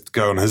 3 days to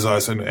go on his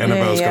ice, and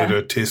Annabelle's got to do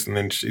a test, and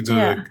then she's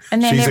and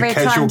then she's every a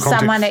casual time contact,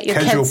 someone at your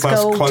casual kid's plus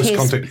school close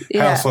test, contact,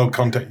 household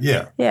contact,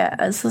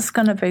 it's just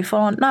going to be full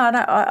on. No,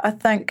 I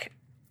think,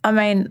 I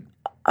mean,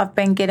 I've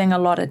been getting a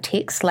lot of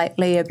texts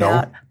lately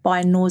about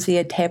buying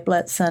nausea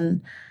tablets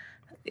and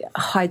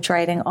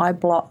hydrating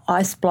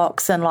ice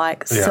blocks and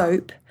like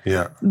soap.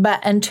 Yeah.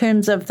 But in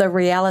terms of the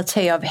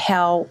reality of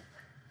how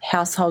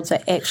households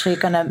are actually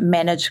going to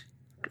manage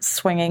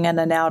swinging in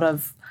and out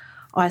of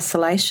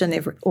isolation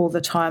all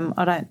the time,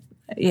 I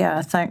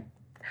think.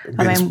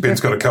 Ben's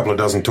got a couple of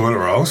dozen toilet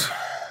rolls.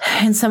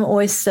 And some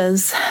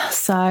oysters,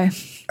 so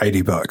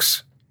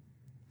 $80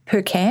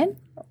 per can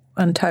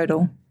in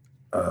total.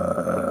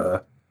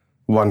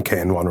 1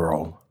 can, 1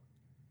 roll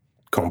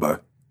combo.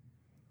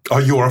 Oh,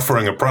 you're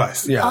offering a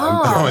price? Yeah.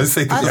 I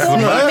see.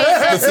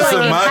 This is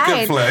a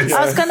marketplace.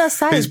 I was going to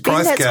say, he's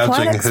price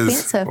gouging his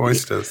expensive.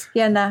 oysters.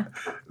 Yeah, no.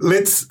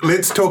 Let's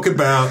talk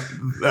about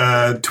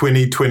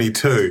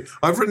 2022.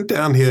 I've written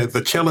down here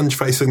the challenge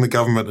facing the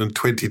government in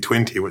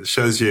 2020, which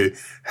shows you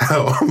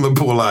how on the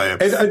ball I am.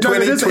 It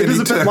is a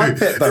bit like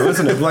that, though,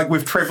 isn't it? Like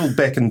we've travelled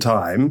back in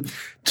time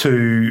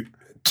to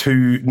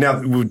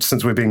now,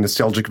 since we're being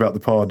nostalgic about the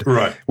pod,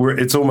 right?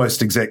 It's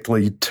almost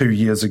exactly 2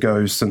 years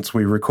ago since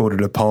we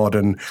recorded a pod,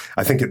 and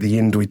I think at the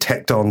end we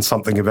tacked on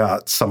something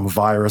about some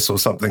virus or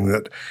something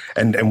that,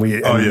 I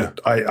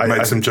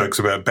made some jokes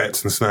about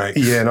bats and snakes.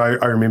 Yeah, and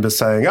I remember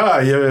saying,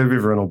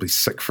 everyone will be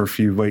sick for a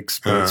few weeks,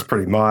 but it's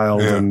pretty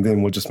mild, and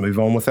then we'll just move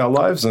on with our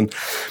lives. And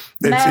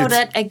nailed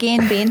it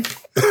again, Ben.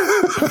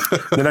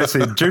 Then I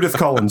said Judith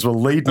Collins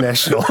will lead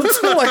National.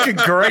 It's like a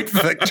great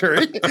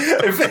victory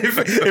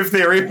if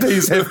their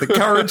MPs have the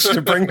courage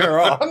to bring her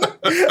on.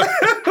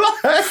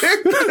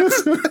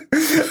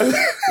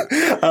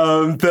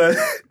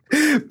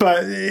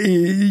 But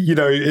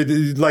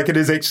it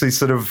is actually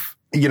sort of,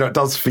 it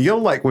does feel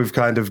like we've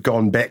kind of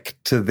gone back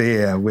to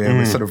there where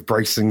we're sort of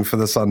bracing for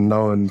this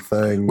unknown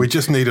thing. We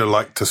just need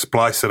to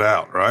splice it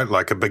out, right?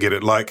 Like a big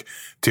edit. Like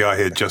T.I.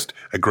 had just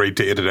agreed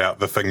to edit out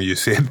the thing you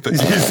said that you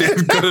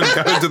said couldn't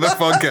go into the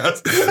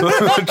podcast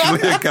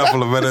literally a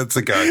couple of minutes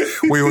ago.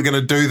 We were going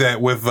to do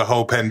that with the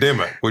whole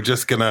pandemic. We're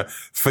just going to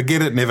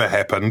forget it never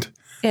happened,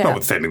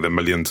 notwithstanding the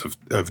millions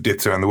of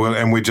deaths around the world,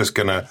 and we're just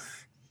going to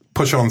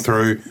push on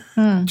through.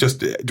 They'll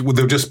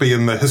just be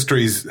in the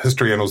history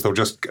annals. They'll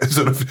just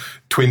sort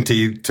of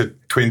 20 to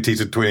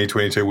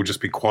 2022 will just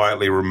be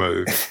quietly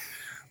removed,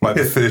 like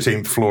the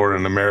 13th floor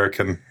in an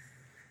American.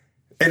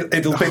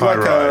 It'll be like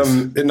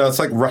it's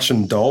like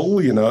Russian doll.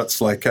 It's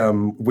like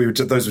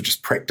those were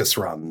just practice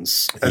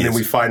runs, and then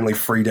we finally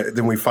freed it.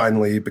 Then we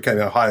finally became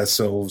our higher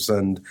selves,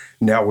 and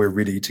now we're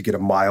ready to get a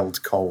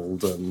mild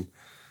cold and.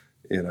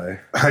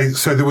 Hey,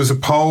 so there was a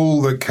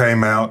poll that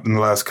came out in the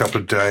last couple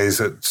of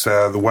days. It's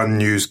the One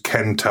News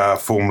Kantar,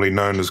 formerly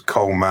known as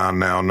Colmar,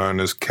 now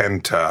known as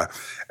Kantar.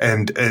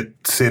 And it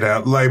set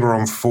out Labour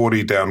on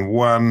 40, down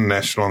 1,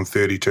 National on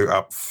 32,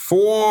 up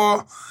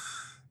 4,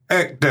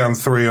 ACT down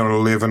 3 on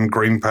 11,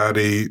 Green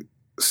Party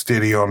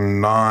steady on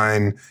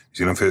 9, New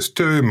Zealand First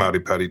 2,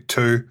 Māori Party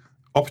 2,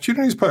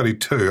 Opportunities Party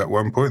 2 at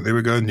one point. There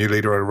we go, new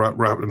leader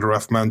under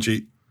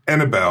Rathmanji,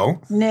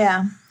 Annabelle.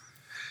 Yeah.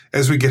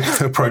 As we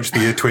approach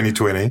the year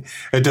 2020,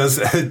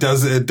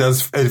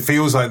 it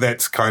feels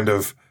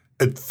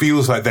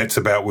like that's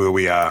about where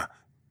we are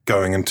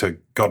going into,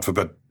 God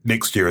forbid,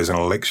 next year as an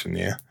election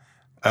year.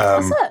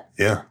 Is it?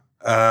 Yeah.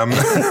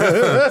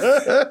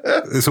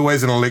 There's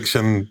always an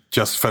election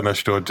just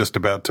finished or just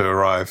about to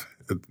arrive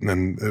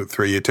in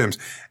 3-year terms.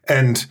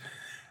 And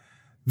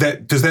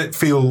does that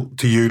feel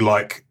to you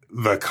like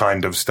the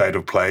kind of state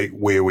of play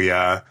where we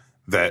are,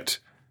 that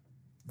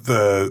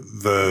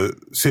the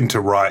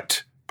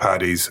centre-right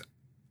parties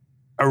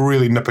are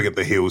really nipping at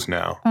the heels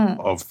now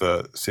of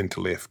the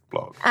centre-left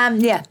bloc?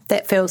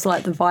 That feels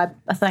like the vibe.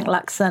 I think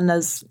Luxon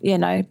is,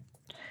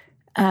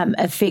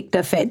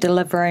 effective at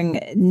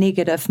delivering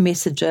negative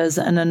messages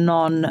in a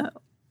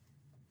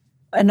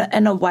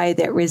way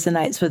that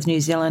resonates with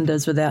New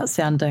Zealanders without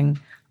sounding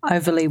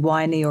overly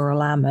whiny or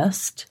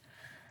alarmist.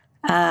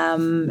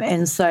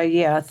 And so,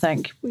 I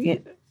think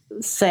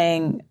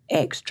seeing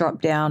ACT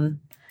drop down,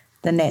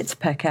 the Nats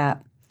pick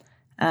up,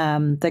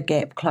 the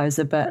gap close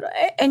a bit.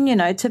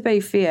 And, to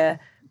be fair,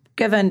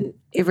 given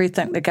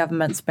everything the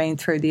government's been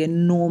through, the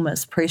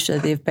enormous pressure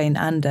they've been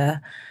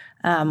under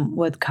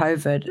with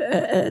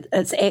COVID,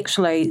 it's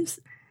actually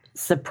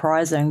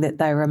surprising that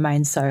they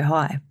remain so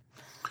high.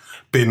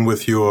 Ben,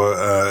 with your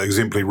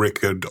exemplary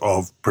record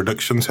of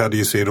predictions, how do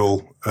you see it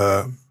all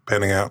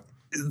panning out?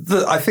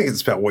 I think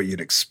it's about what you'd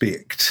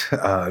expect.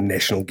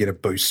 National get a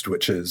boost,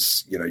 which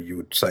is, you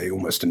would say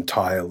almost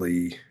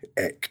entirely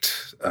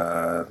ACT,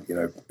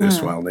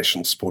 erstwhile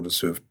National supporters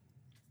who have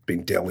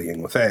been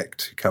dallying with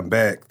ACT come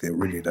back. They're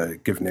ready to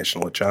give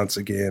National a chance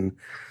again.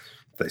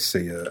 They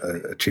see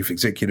a chief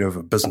executive,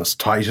 a business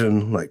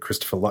titan like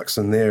Christopher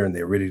Luxon there, and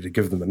they're ready to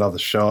give them another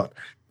shot.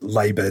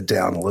 Labour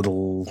down a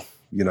little,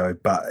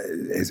 but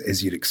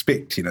as you'd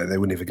expect, they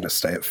were never going to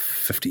stay at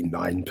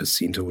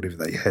 59% or whatever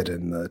they hit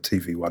in the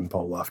TV1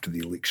 poll after the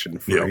election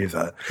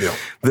forever. Yeah.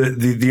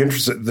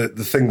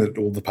 The thing that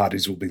all the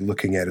parties will be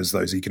looking at is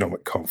those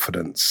economic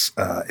confidence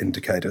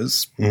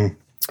indicators.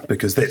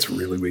 Because that's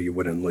really where you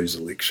win and lose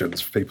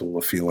elections. People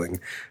are feeling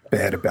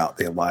bad about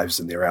their lives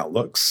and their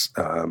outlooks.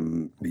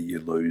 You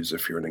lose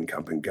if you're an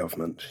incumbent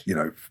government,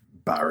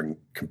 barring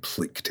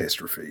complete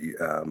catastrophe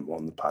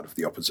on the part of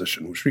the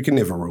opposition, which we can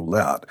never rule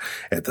out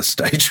at this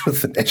stage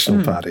with the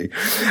National Party.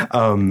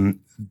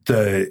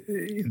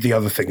 The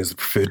other thing is the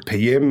preferred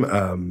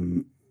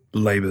PM.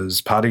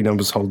 Labour's party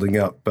numbers holding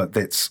up, but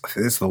that's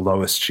the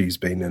lowest she's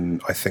been in,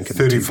 I think, in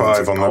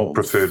 35 on the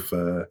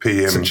preferred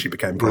PM since she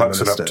became Prime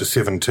Minister. It up to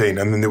 17.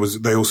 And then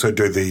they also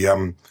do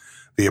the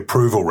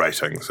approval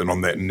ratings, and on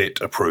that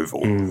net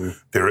approval,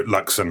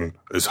 Luxon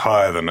is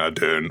higher than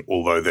Ardern,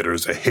 although there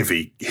is a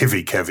heavy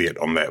caveat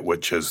on that,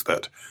 which is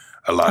that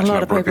a large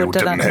number of people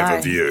didn't have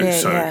a view.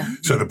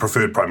 So the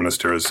preferred Prime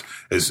Minister is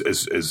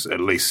at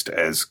least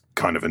as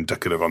kind of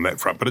indicative on that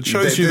front. But it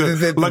shows you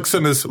that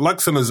Luxon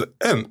is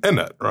in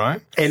it,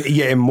 right?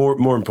 And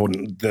more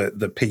important,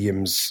 the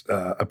PM's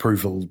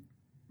approval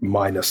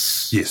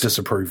minus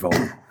disapproval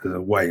is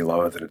way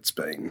lower than it's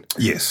been.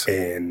 Yes.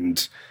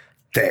 And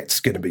that's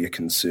going to be a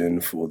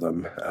concern for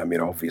them. I mean,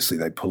 obviously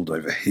they pulled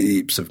over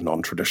heaps of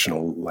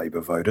non-traditional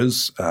Labour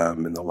voters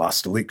in the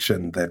last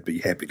election. They'd be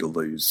happy to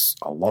lose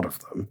a lot of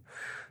them.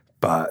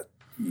 But,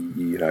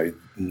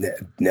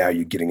 now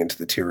you're getting into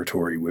the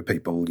territory where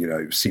people,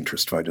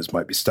 centrist voters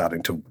might be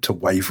starting to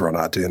waver on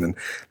Ardern. And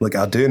look,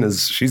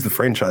 Ardern she's the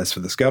franchise for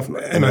this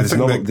government. And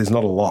there's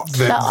not a lot.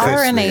 The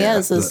irony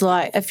is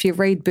like, if you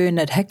read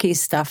Bernard Hickey's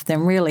stuff,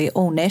 then really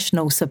all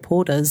National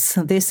supporters,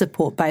 their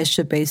support base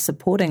should be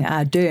supporting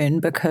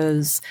Ardern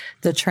because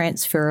the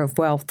transfer of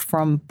wealth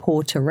from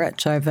poor to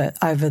rich over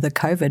the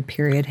COVID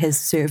period has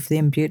served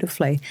them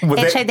beautifully.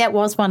 Actually, that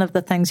was one of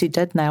the things you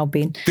did nail,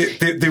 Ben.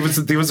 There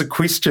was a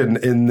question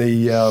in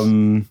the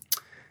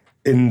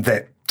in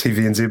that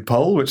TVNZ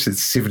poll, which is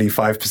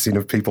 75%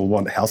 of people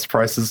want house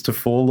prices to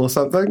fall or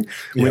something,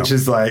 which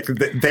is like,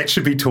 that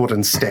should be taught in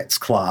stats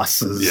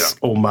classes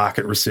or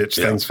market research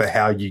things for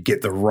how you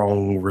get the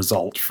wrong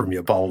result from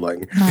your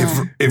polling.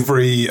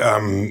 Every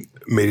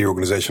media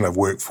organisation I've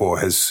worked for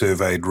has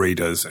surveyed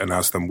readers and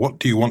asked them, what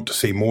do you want to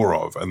see more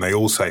of? And they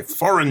all say,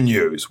 foreign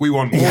news. We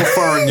want more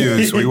foreign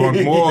news. We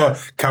want more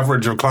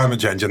coverage of climate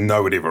change, and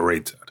nobody ever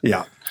reads it.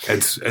 Yeah.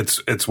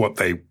 It's what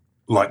they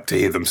like to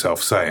hear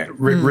themselves say it.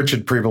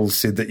 Richard Prebble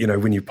said that,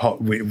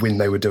 when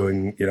they were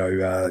doing,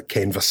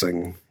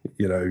 canvassing,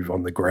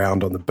 on the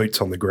ground, on the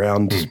boots on the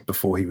ground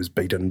before he was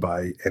beaten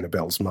by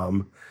Annabelle's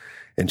mum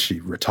and she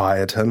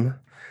retired him,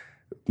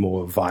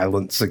 more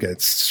violence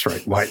against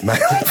straight white male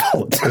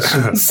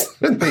politicians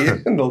in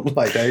the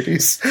late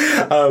 80s.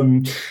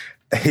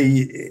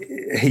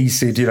 He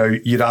said,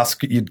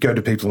 you'd go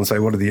to people and say,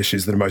 what are the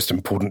issues that are most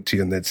important to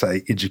you? And they'd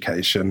say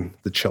education,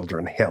 the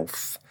children,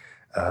 health.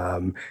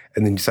 And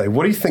then you say,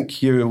 what do you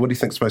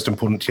think's most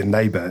important to your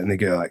neighbour? And they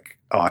go like,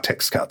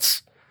 tax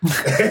cuts.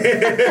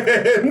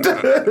 And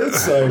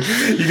so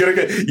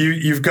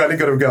you've kind of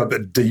got to go a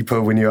bit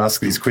deeper when you ask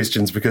these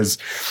questions, because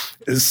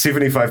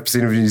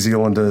 75% of New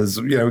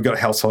Zealanders, we've got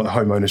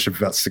home ownership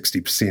about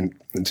 60%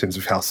 in terms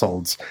of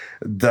households.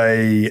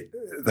 They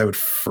would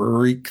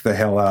freak the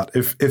hell out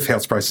if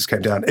house prices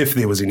came down, if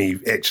there was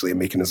actually a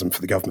mechanism for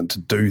the government to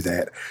do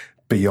that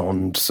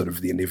beyond sort of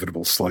the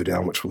inevitable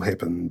slowdown which will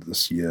happen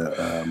this year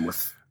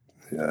with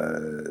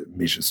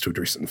measures to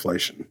address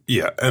inflation.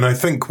 Yeah, and I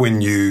think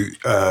when you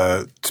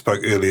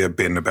spoke earlier,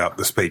 Ben, about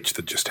the speech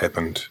that just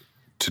happened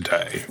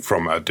today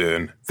from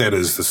Ardern, that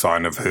is the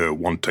sign of her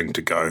wanting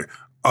to go,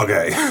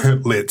 okay,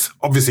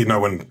 obviously no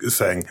one is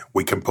saying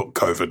we can put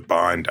COVID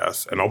behind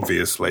us, and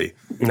obviously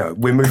no,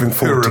 we're moving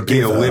forward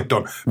together leapt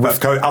on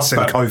with us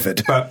and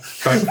COVID. But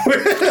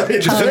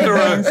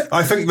Jacinda,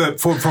 I think that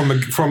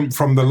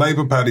from the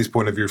Labour Party's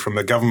point of view, from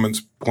the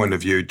government's point of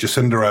view,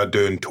 Jacinda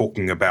Ardern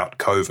talking about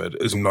COVID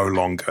is no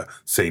longer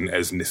seen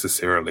as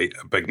necessarily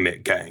a big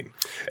net gain.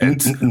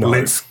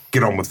 Let's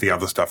get on with the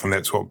other stuff, and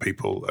that's what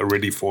people are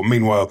ready for.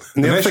 Meanwhile,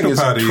 the National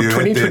Party,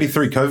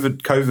 2023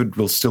 COVID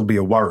will still be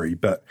a worry,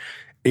 but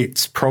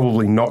it's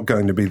probably not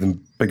going to be the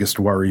biggest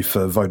worry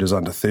for voters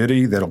under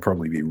 30. That'll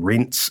probably be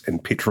rents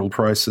and petrol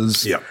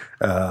prices. Yeah.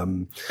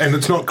 And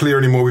it's not clear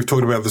anymore. We've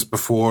talked about this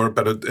before,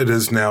 but it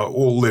is now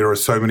there are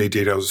so many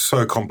details,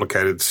 so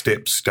complicated,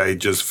 steps,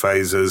 stages,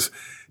 phases,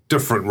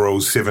 different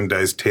rules, 7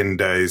 days, 10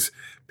 days,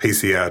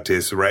 PCR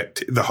tests,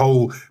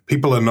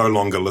 people are no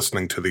longer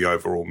listening to the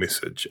overall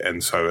message.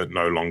 And so it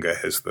no longer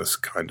has this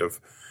kind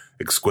of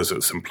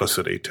exquisite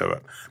simplicity to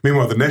it.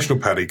 Meanwhile, the National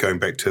Party, going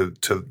back to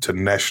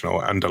National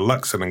under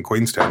Luxon in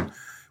Queenstown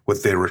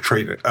with their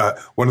retreat,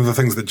 one of the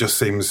things that just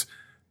seems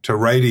to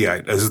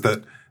radiate is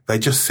that they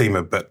just seem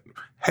a bit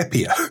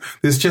happier.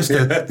 They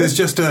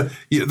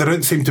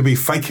don't seem to be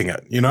faking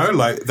it,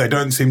 like they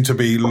don't seem to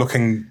be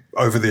looking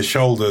over their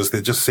shoulders.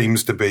 There just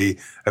seems to be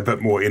a bit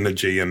more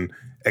energy and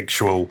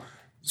actual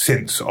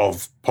sense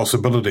of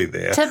possibility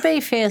there. To be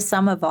fair,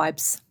 summer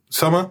vibes.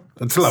 Summer?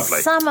 It's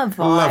lovely. Summer vibes.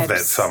 Love that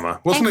summer.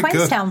 Wasn't and it good?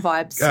 Queenstown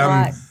vibes.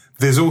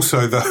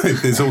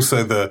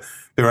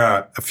 There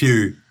are a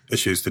few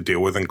issues to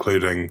deal with,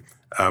 including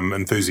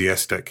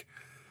enthusiastic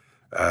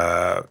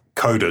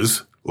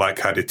coders like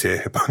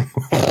Harete Hapango,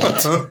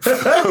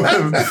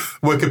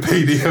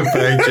 Wikipedia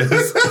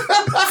pages.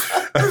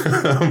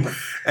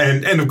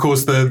 And of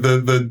course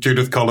the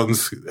Judith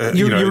Collins,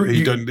 you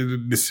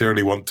don't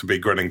necessarily want to be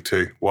grinning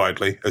too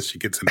widely as she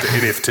gets into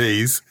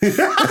NFTs.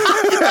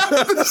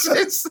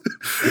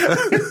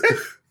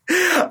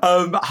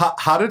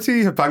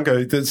 Harete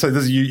Hapango. So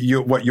this,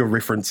 what you're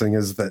referencing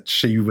is that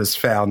she was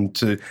found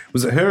to.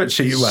 Was it her?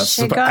 She got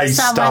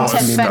someone to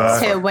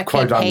fix her wiki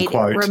quote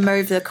unquote, page,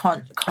 remove the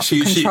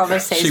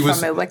controversies from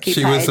her wiki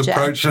she page.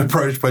 She was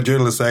approached by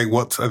journalists saying,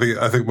 "What's?" I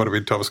think might have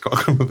been Thomas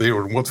Cochran there.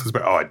 And what's this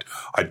about? Oh,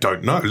 I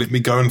don't know. Let me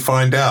go and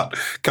find out.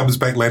 Comes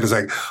back later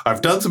saying,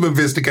 "I've done some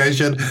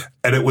investigation,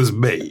 and it was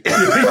me."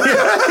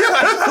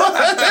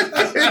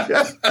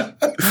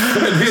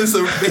 And here's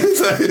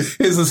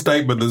a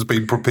statement that's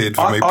been prepared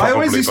for me. I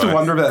always used to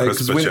wonder about it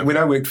because when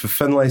I worked for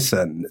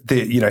Finlayson,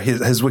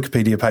 his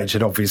Wikipedia page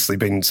had obviously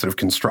been sort of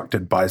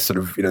constructed by sort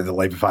of the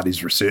Labour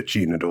Party's research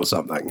unit or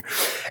something,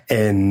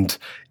 and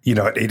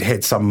it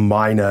had some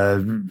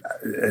minor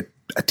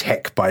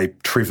attack by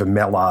Trevor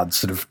Mallard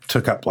sort of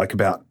took up like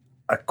about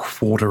a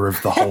quarter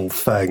of the whole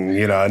thing,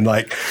 and I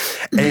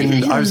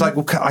was like,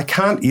 well, I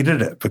can't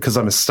edit it because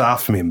I'm a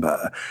staff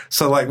member.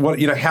 So like, what,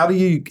 how do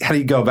you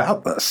go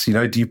about this?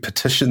 Do you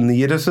petition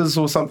the editors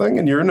or something?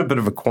 And you're in a bit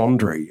of a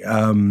quandary.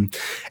 And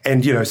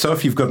so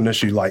if you've got an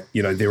issue like,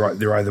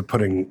 they're either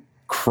putting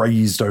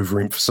crazed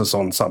overemphasis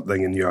on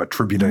something and you're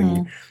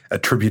attributing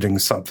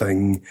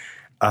something,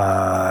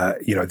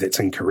 that's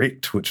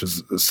incorrect, which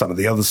is some of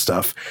the other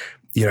stuff.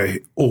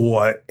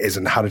 Or as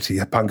in Harete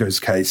Hapango's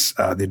case,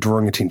 they're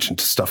drawing attention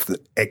to stuff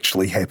that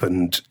actually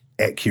happened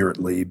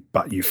accurately,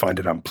 but you find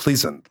it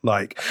unpleasant.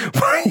 Like,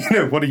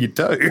 what do you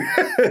do?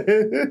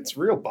 It's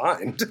real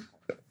bind.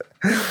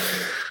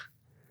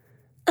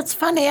 It's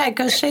funny,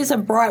 because she's a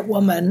bright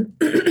woman.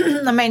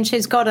 I mean,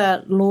 she's got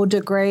a law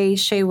degree.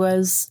 She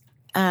was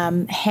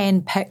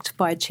handpicked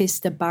by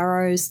Chester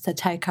Burrows to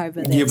take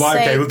over that seat.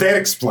 Well, that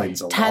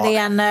explains a lot.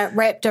 Tariana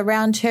wrapped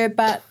around her,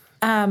 but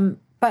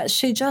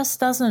she just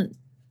doesn't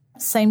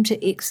seem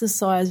to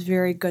exercise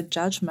very good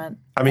judgment.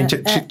 I mean, to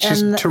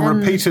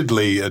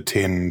repeatedly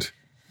attend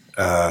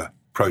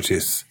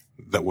protests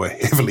that were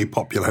heavily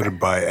populated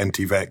by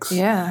anti-vax.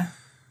 Yeah.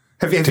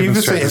 Have you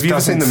ever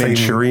seen the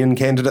Manchurian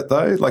Candidate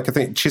though? Like, I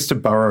think Chester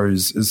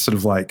Burrows is sort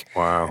of like,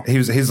 wow. He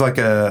was like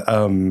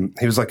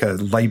a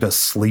Labour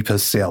sleeper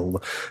cell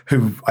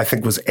who I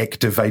think was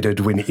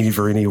activated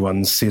whenever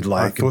anyone said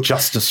like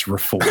justice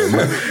reform.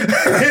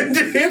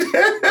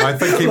 I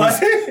think he was.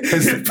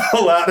 He'd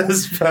pull out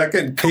his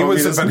fucking. He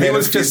was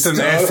just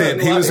an asset.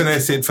 He was an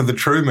asset for the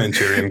true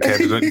Manchurian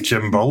Candidate,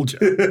 Jim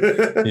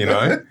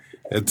Bolger.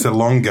 It's a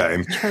long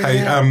game. True, hey,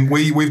 yeah.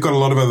 We've got a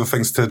lot of other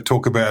things to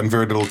talk about and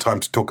very little time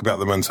to talk about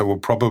them in, so we'll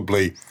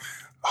probably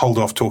hold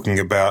off talking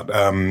about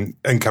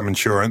income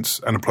insurance,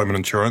 unemployment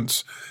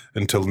insurance,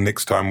 until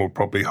next time. We'll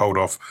probably hold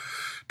off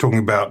talking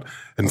about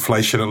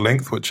inflation at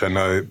length, which I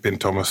know Ben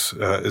Thomas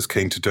is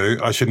keen to do.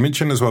 I should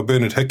mention as well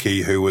Bernard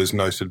Hickey, who was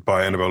noted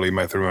by Annabelle Lee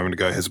Mather a moment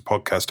ago, has a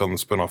podcast on the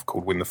Spin-Off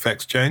called When the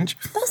Facts Change.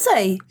 Does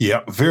he?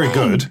 Yeah, very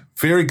good.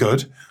 Very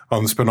good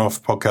on the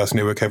Spin-Off podcast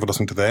network. Have a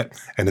listen to that.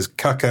 And his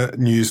Kaka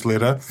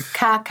newsletter.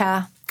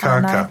 Kaka.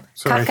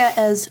 Sorry.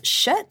 Kaka is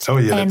shit,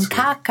 and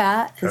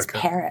Kaka is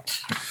parrot.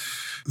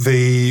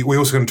 We're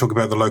also going to talk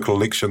about the local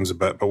elections a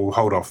bit, but we'll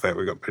hold off that.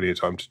 We've got plenty of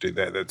time to do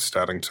that. That's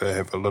starting to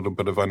have a little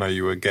bit of, I know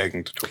you were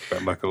gagging to talk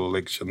about local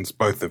elections,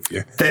 both of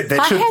you.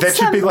 That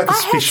should be like a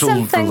special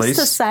release. I had some things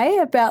to say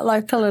about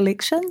local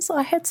elections.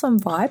 I had some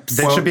vibes.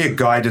 That should be a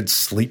guided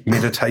sleep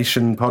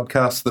meditation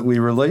podcast that we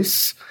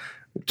release.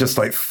 Just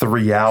like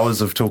 3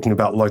 hours of talking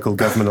about local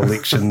government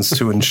elections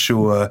to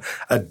ensure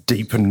a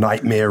deep and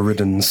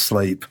nightmare-ridden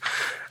sleep.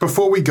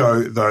 Before we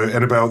go, though,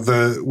 Annabelle,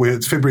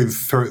 it's February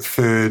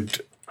 3rd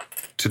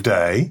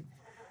today.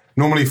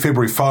 Normally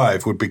February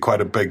 5 would be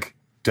quite a big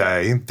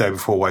day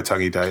before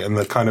Waitangi Day. And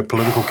the kind of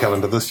political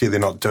calendar this year, they're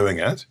not doing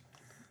it.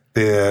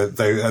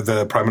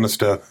 The Prime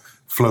Minister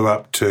flew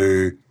up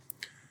to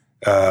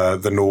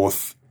the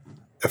north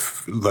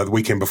the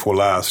weekend before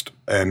last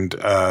and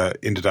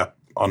ended up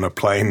on a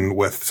plane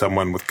with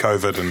someone with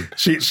COVID, and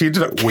she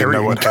ended up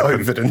carrying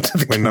COVID into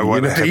the community. We know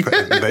what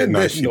happened.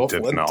 No, she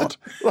did not.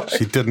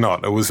 She did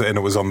not. It was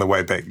on the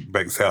way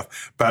back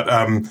south. But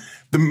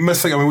the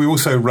missing. I mean, we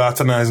also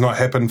Ratana has not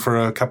happened for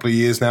a couple of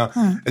years now.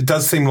 It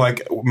does seem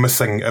like a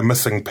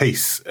missing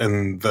piece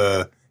in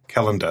the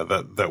calendar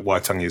that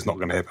Waitangi is not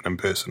going to happen in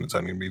person. It's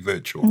only going to be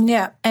virtual.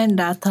 Yeah, and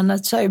Ratana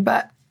too.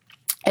 But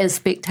as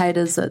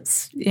spectators,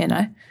 it's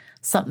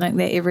something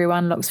that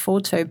everyone looks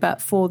forward to,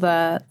 but for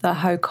the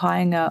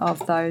haukainga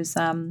of those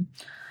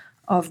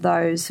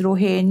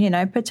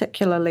rohe,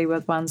 particularly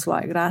with ones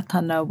like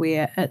Ratana,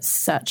 where it's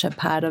such a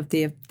part of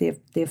their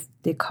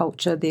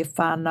culture, their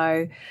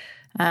whānau,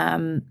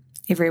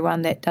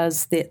 everyone that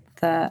does the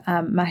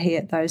mahi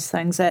at those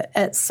things.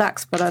 It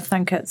sucks, but I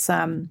think it's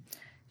the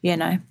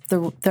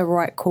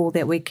right call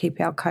that we keep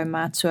our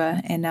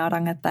kaumātua and our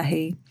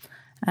rangatahi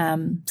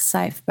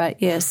safe. But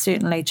yeah,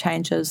 certainly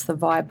changes the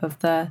vibe of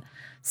the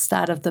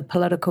start of the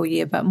political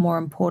year, but more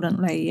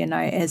importantly,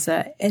 as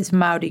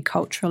Māori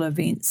cultural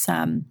events,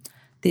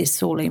 they're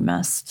sorely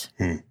missed.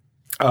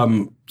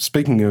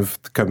 Speaking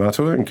of the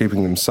kaumātua and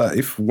keeping them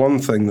safe, one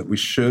thing that we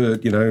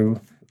should,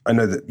 I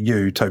know that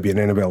you, Toby and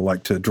Annabelle,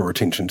 like to draw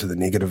attention to the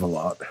negative a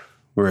lot,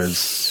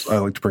 whereas I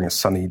like to bring a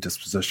sunny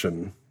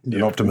disposition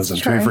and optimism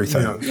to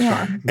everything.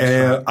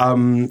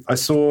 I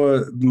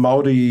saw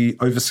Māori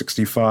over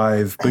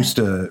 65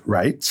 booster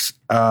rates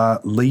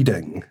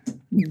leading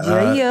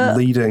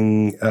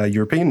European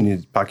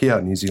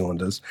Pākehā New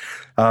Zealanders.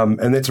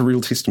 And that's a real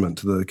testament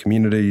to the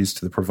communities,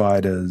 to the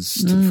providers,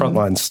 to the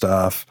frontline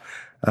staff.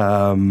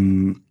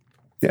 And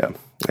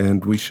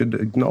we should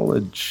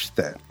acknowledge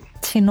that.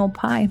 Tino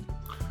pai.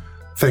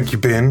 Thank you,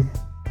 Ben.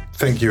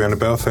 Thank you,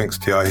 Annabelle. Thanks,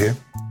 Te Aihe.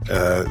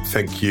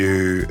 Thank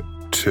you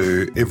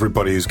to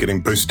everybody who's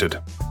getting boosted.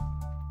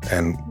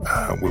 And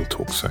we'll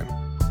talk soon.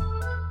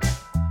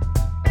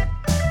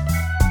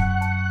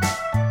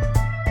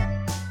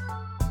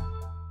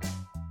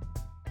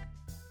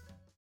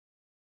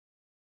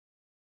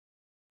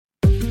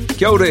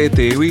 Kia ora e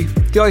te iwi,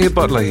 Te Aihe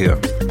Butler here,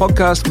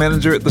 podcast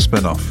manager at The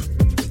Spinoff.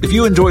 If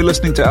you enjoy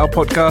listening to our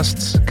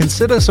podcasts,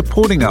 consider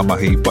supporting our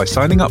mahi by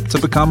signing up to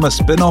become a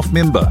Spinoff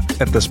member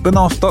at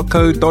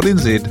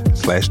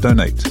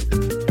thespinoff.co.nz/donate.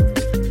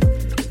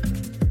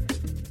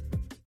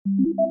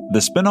 The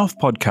Spinoff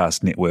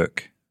Podcast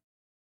Network.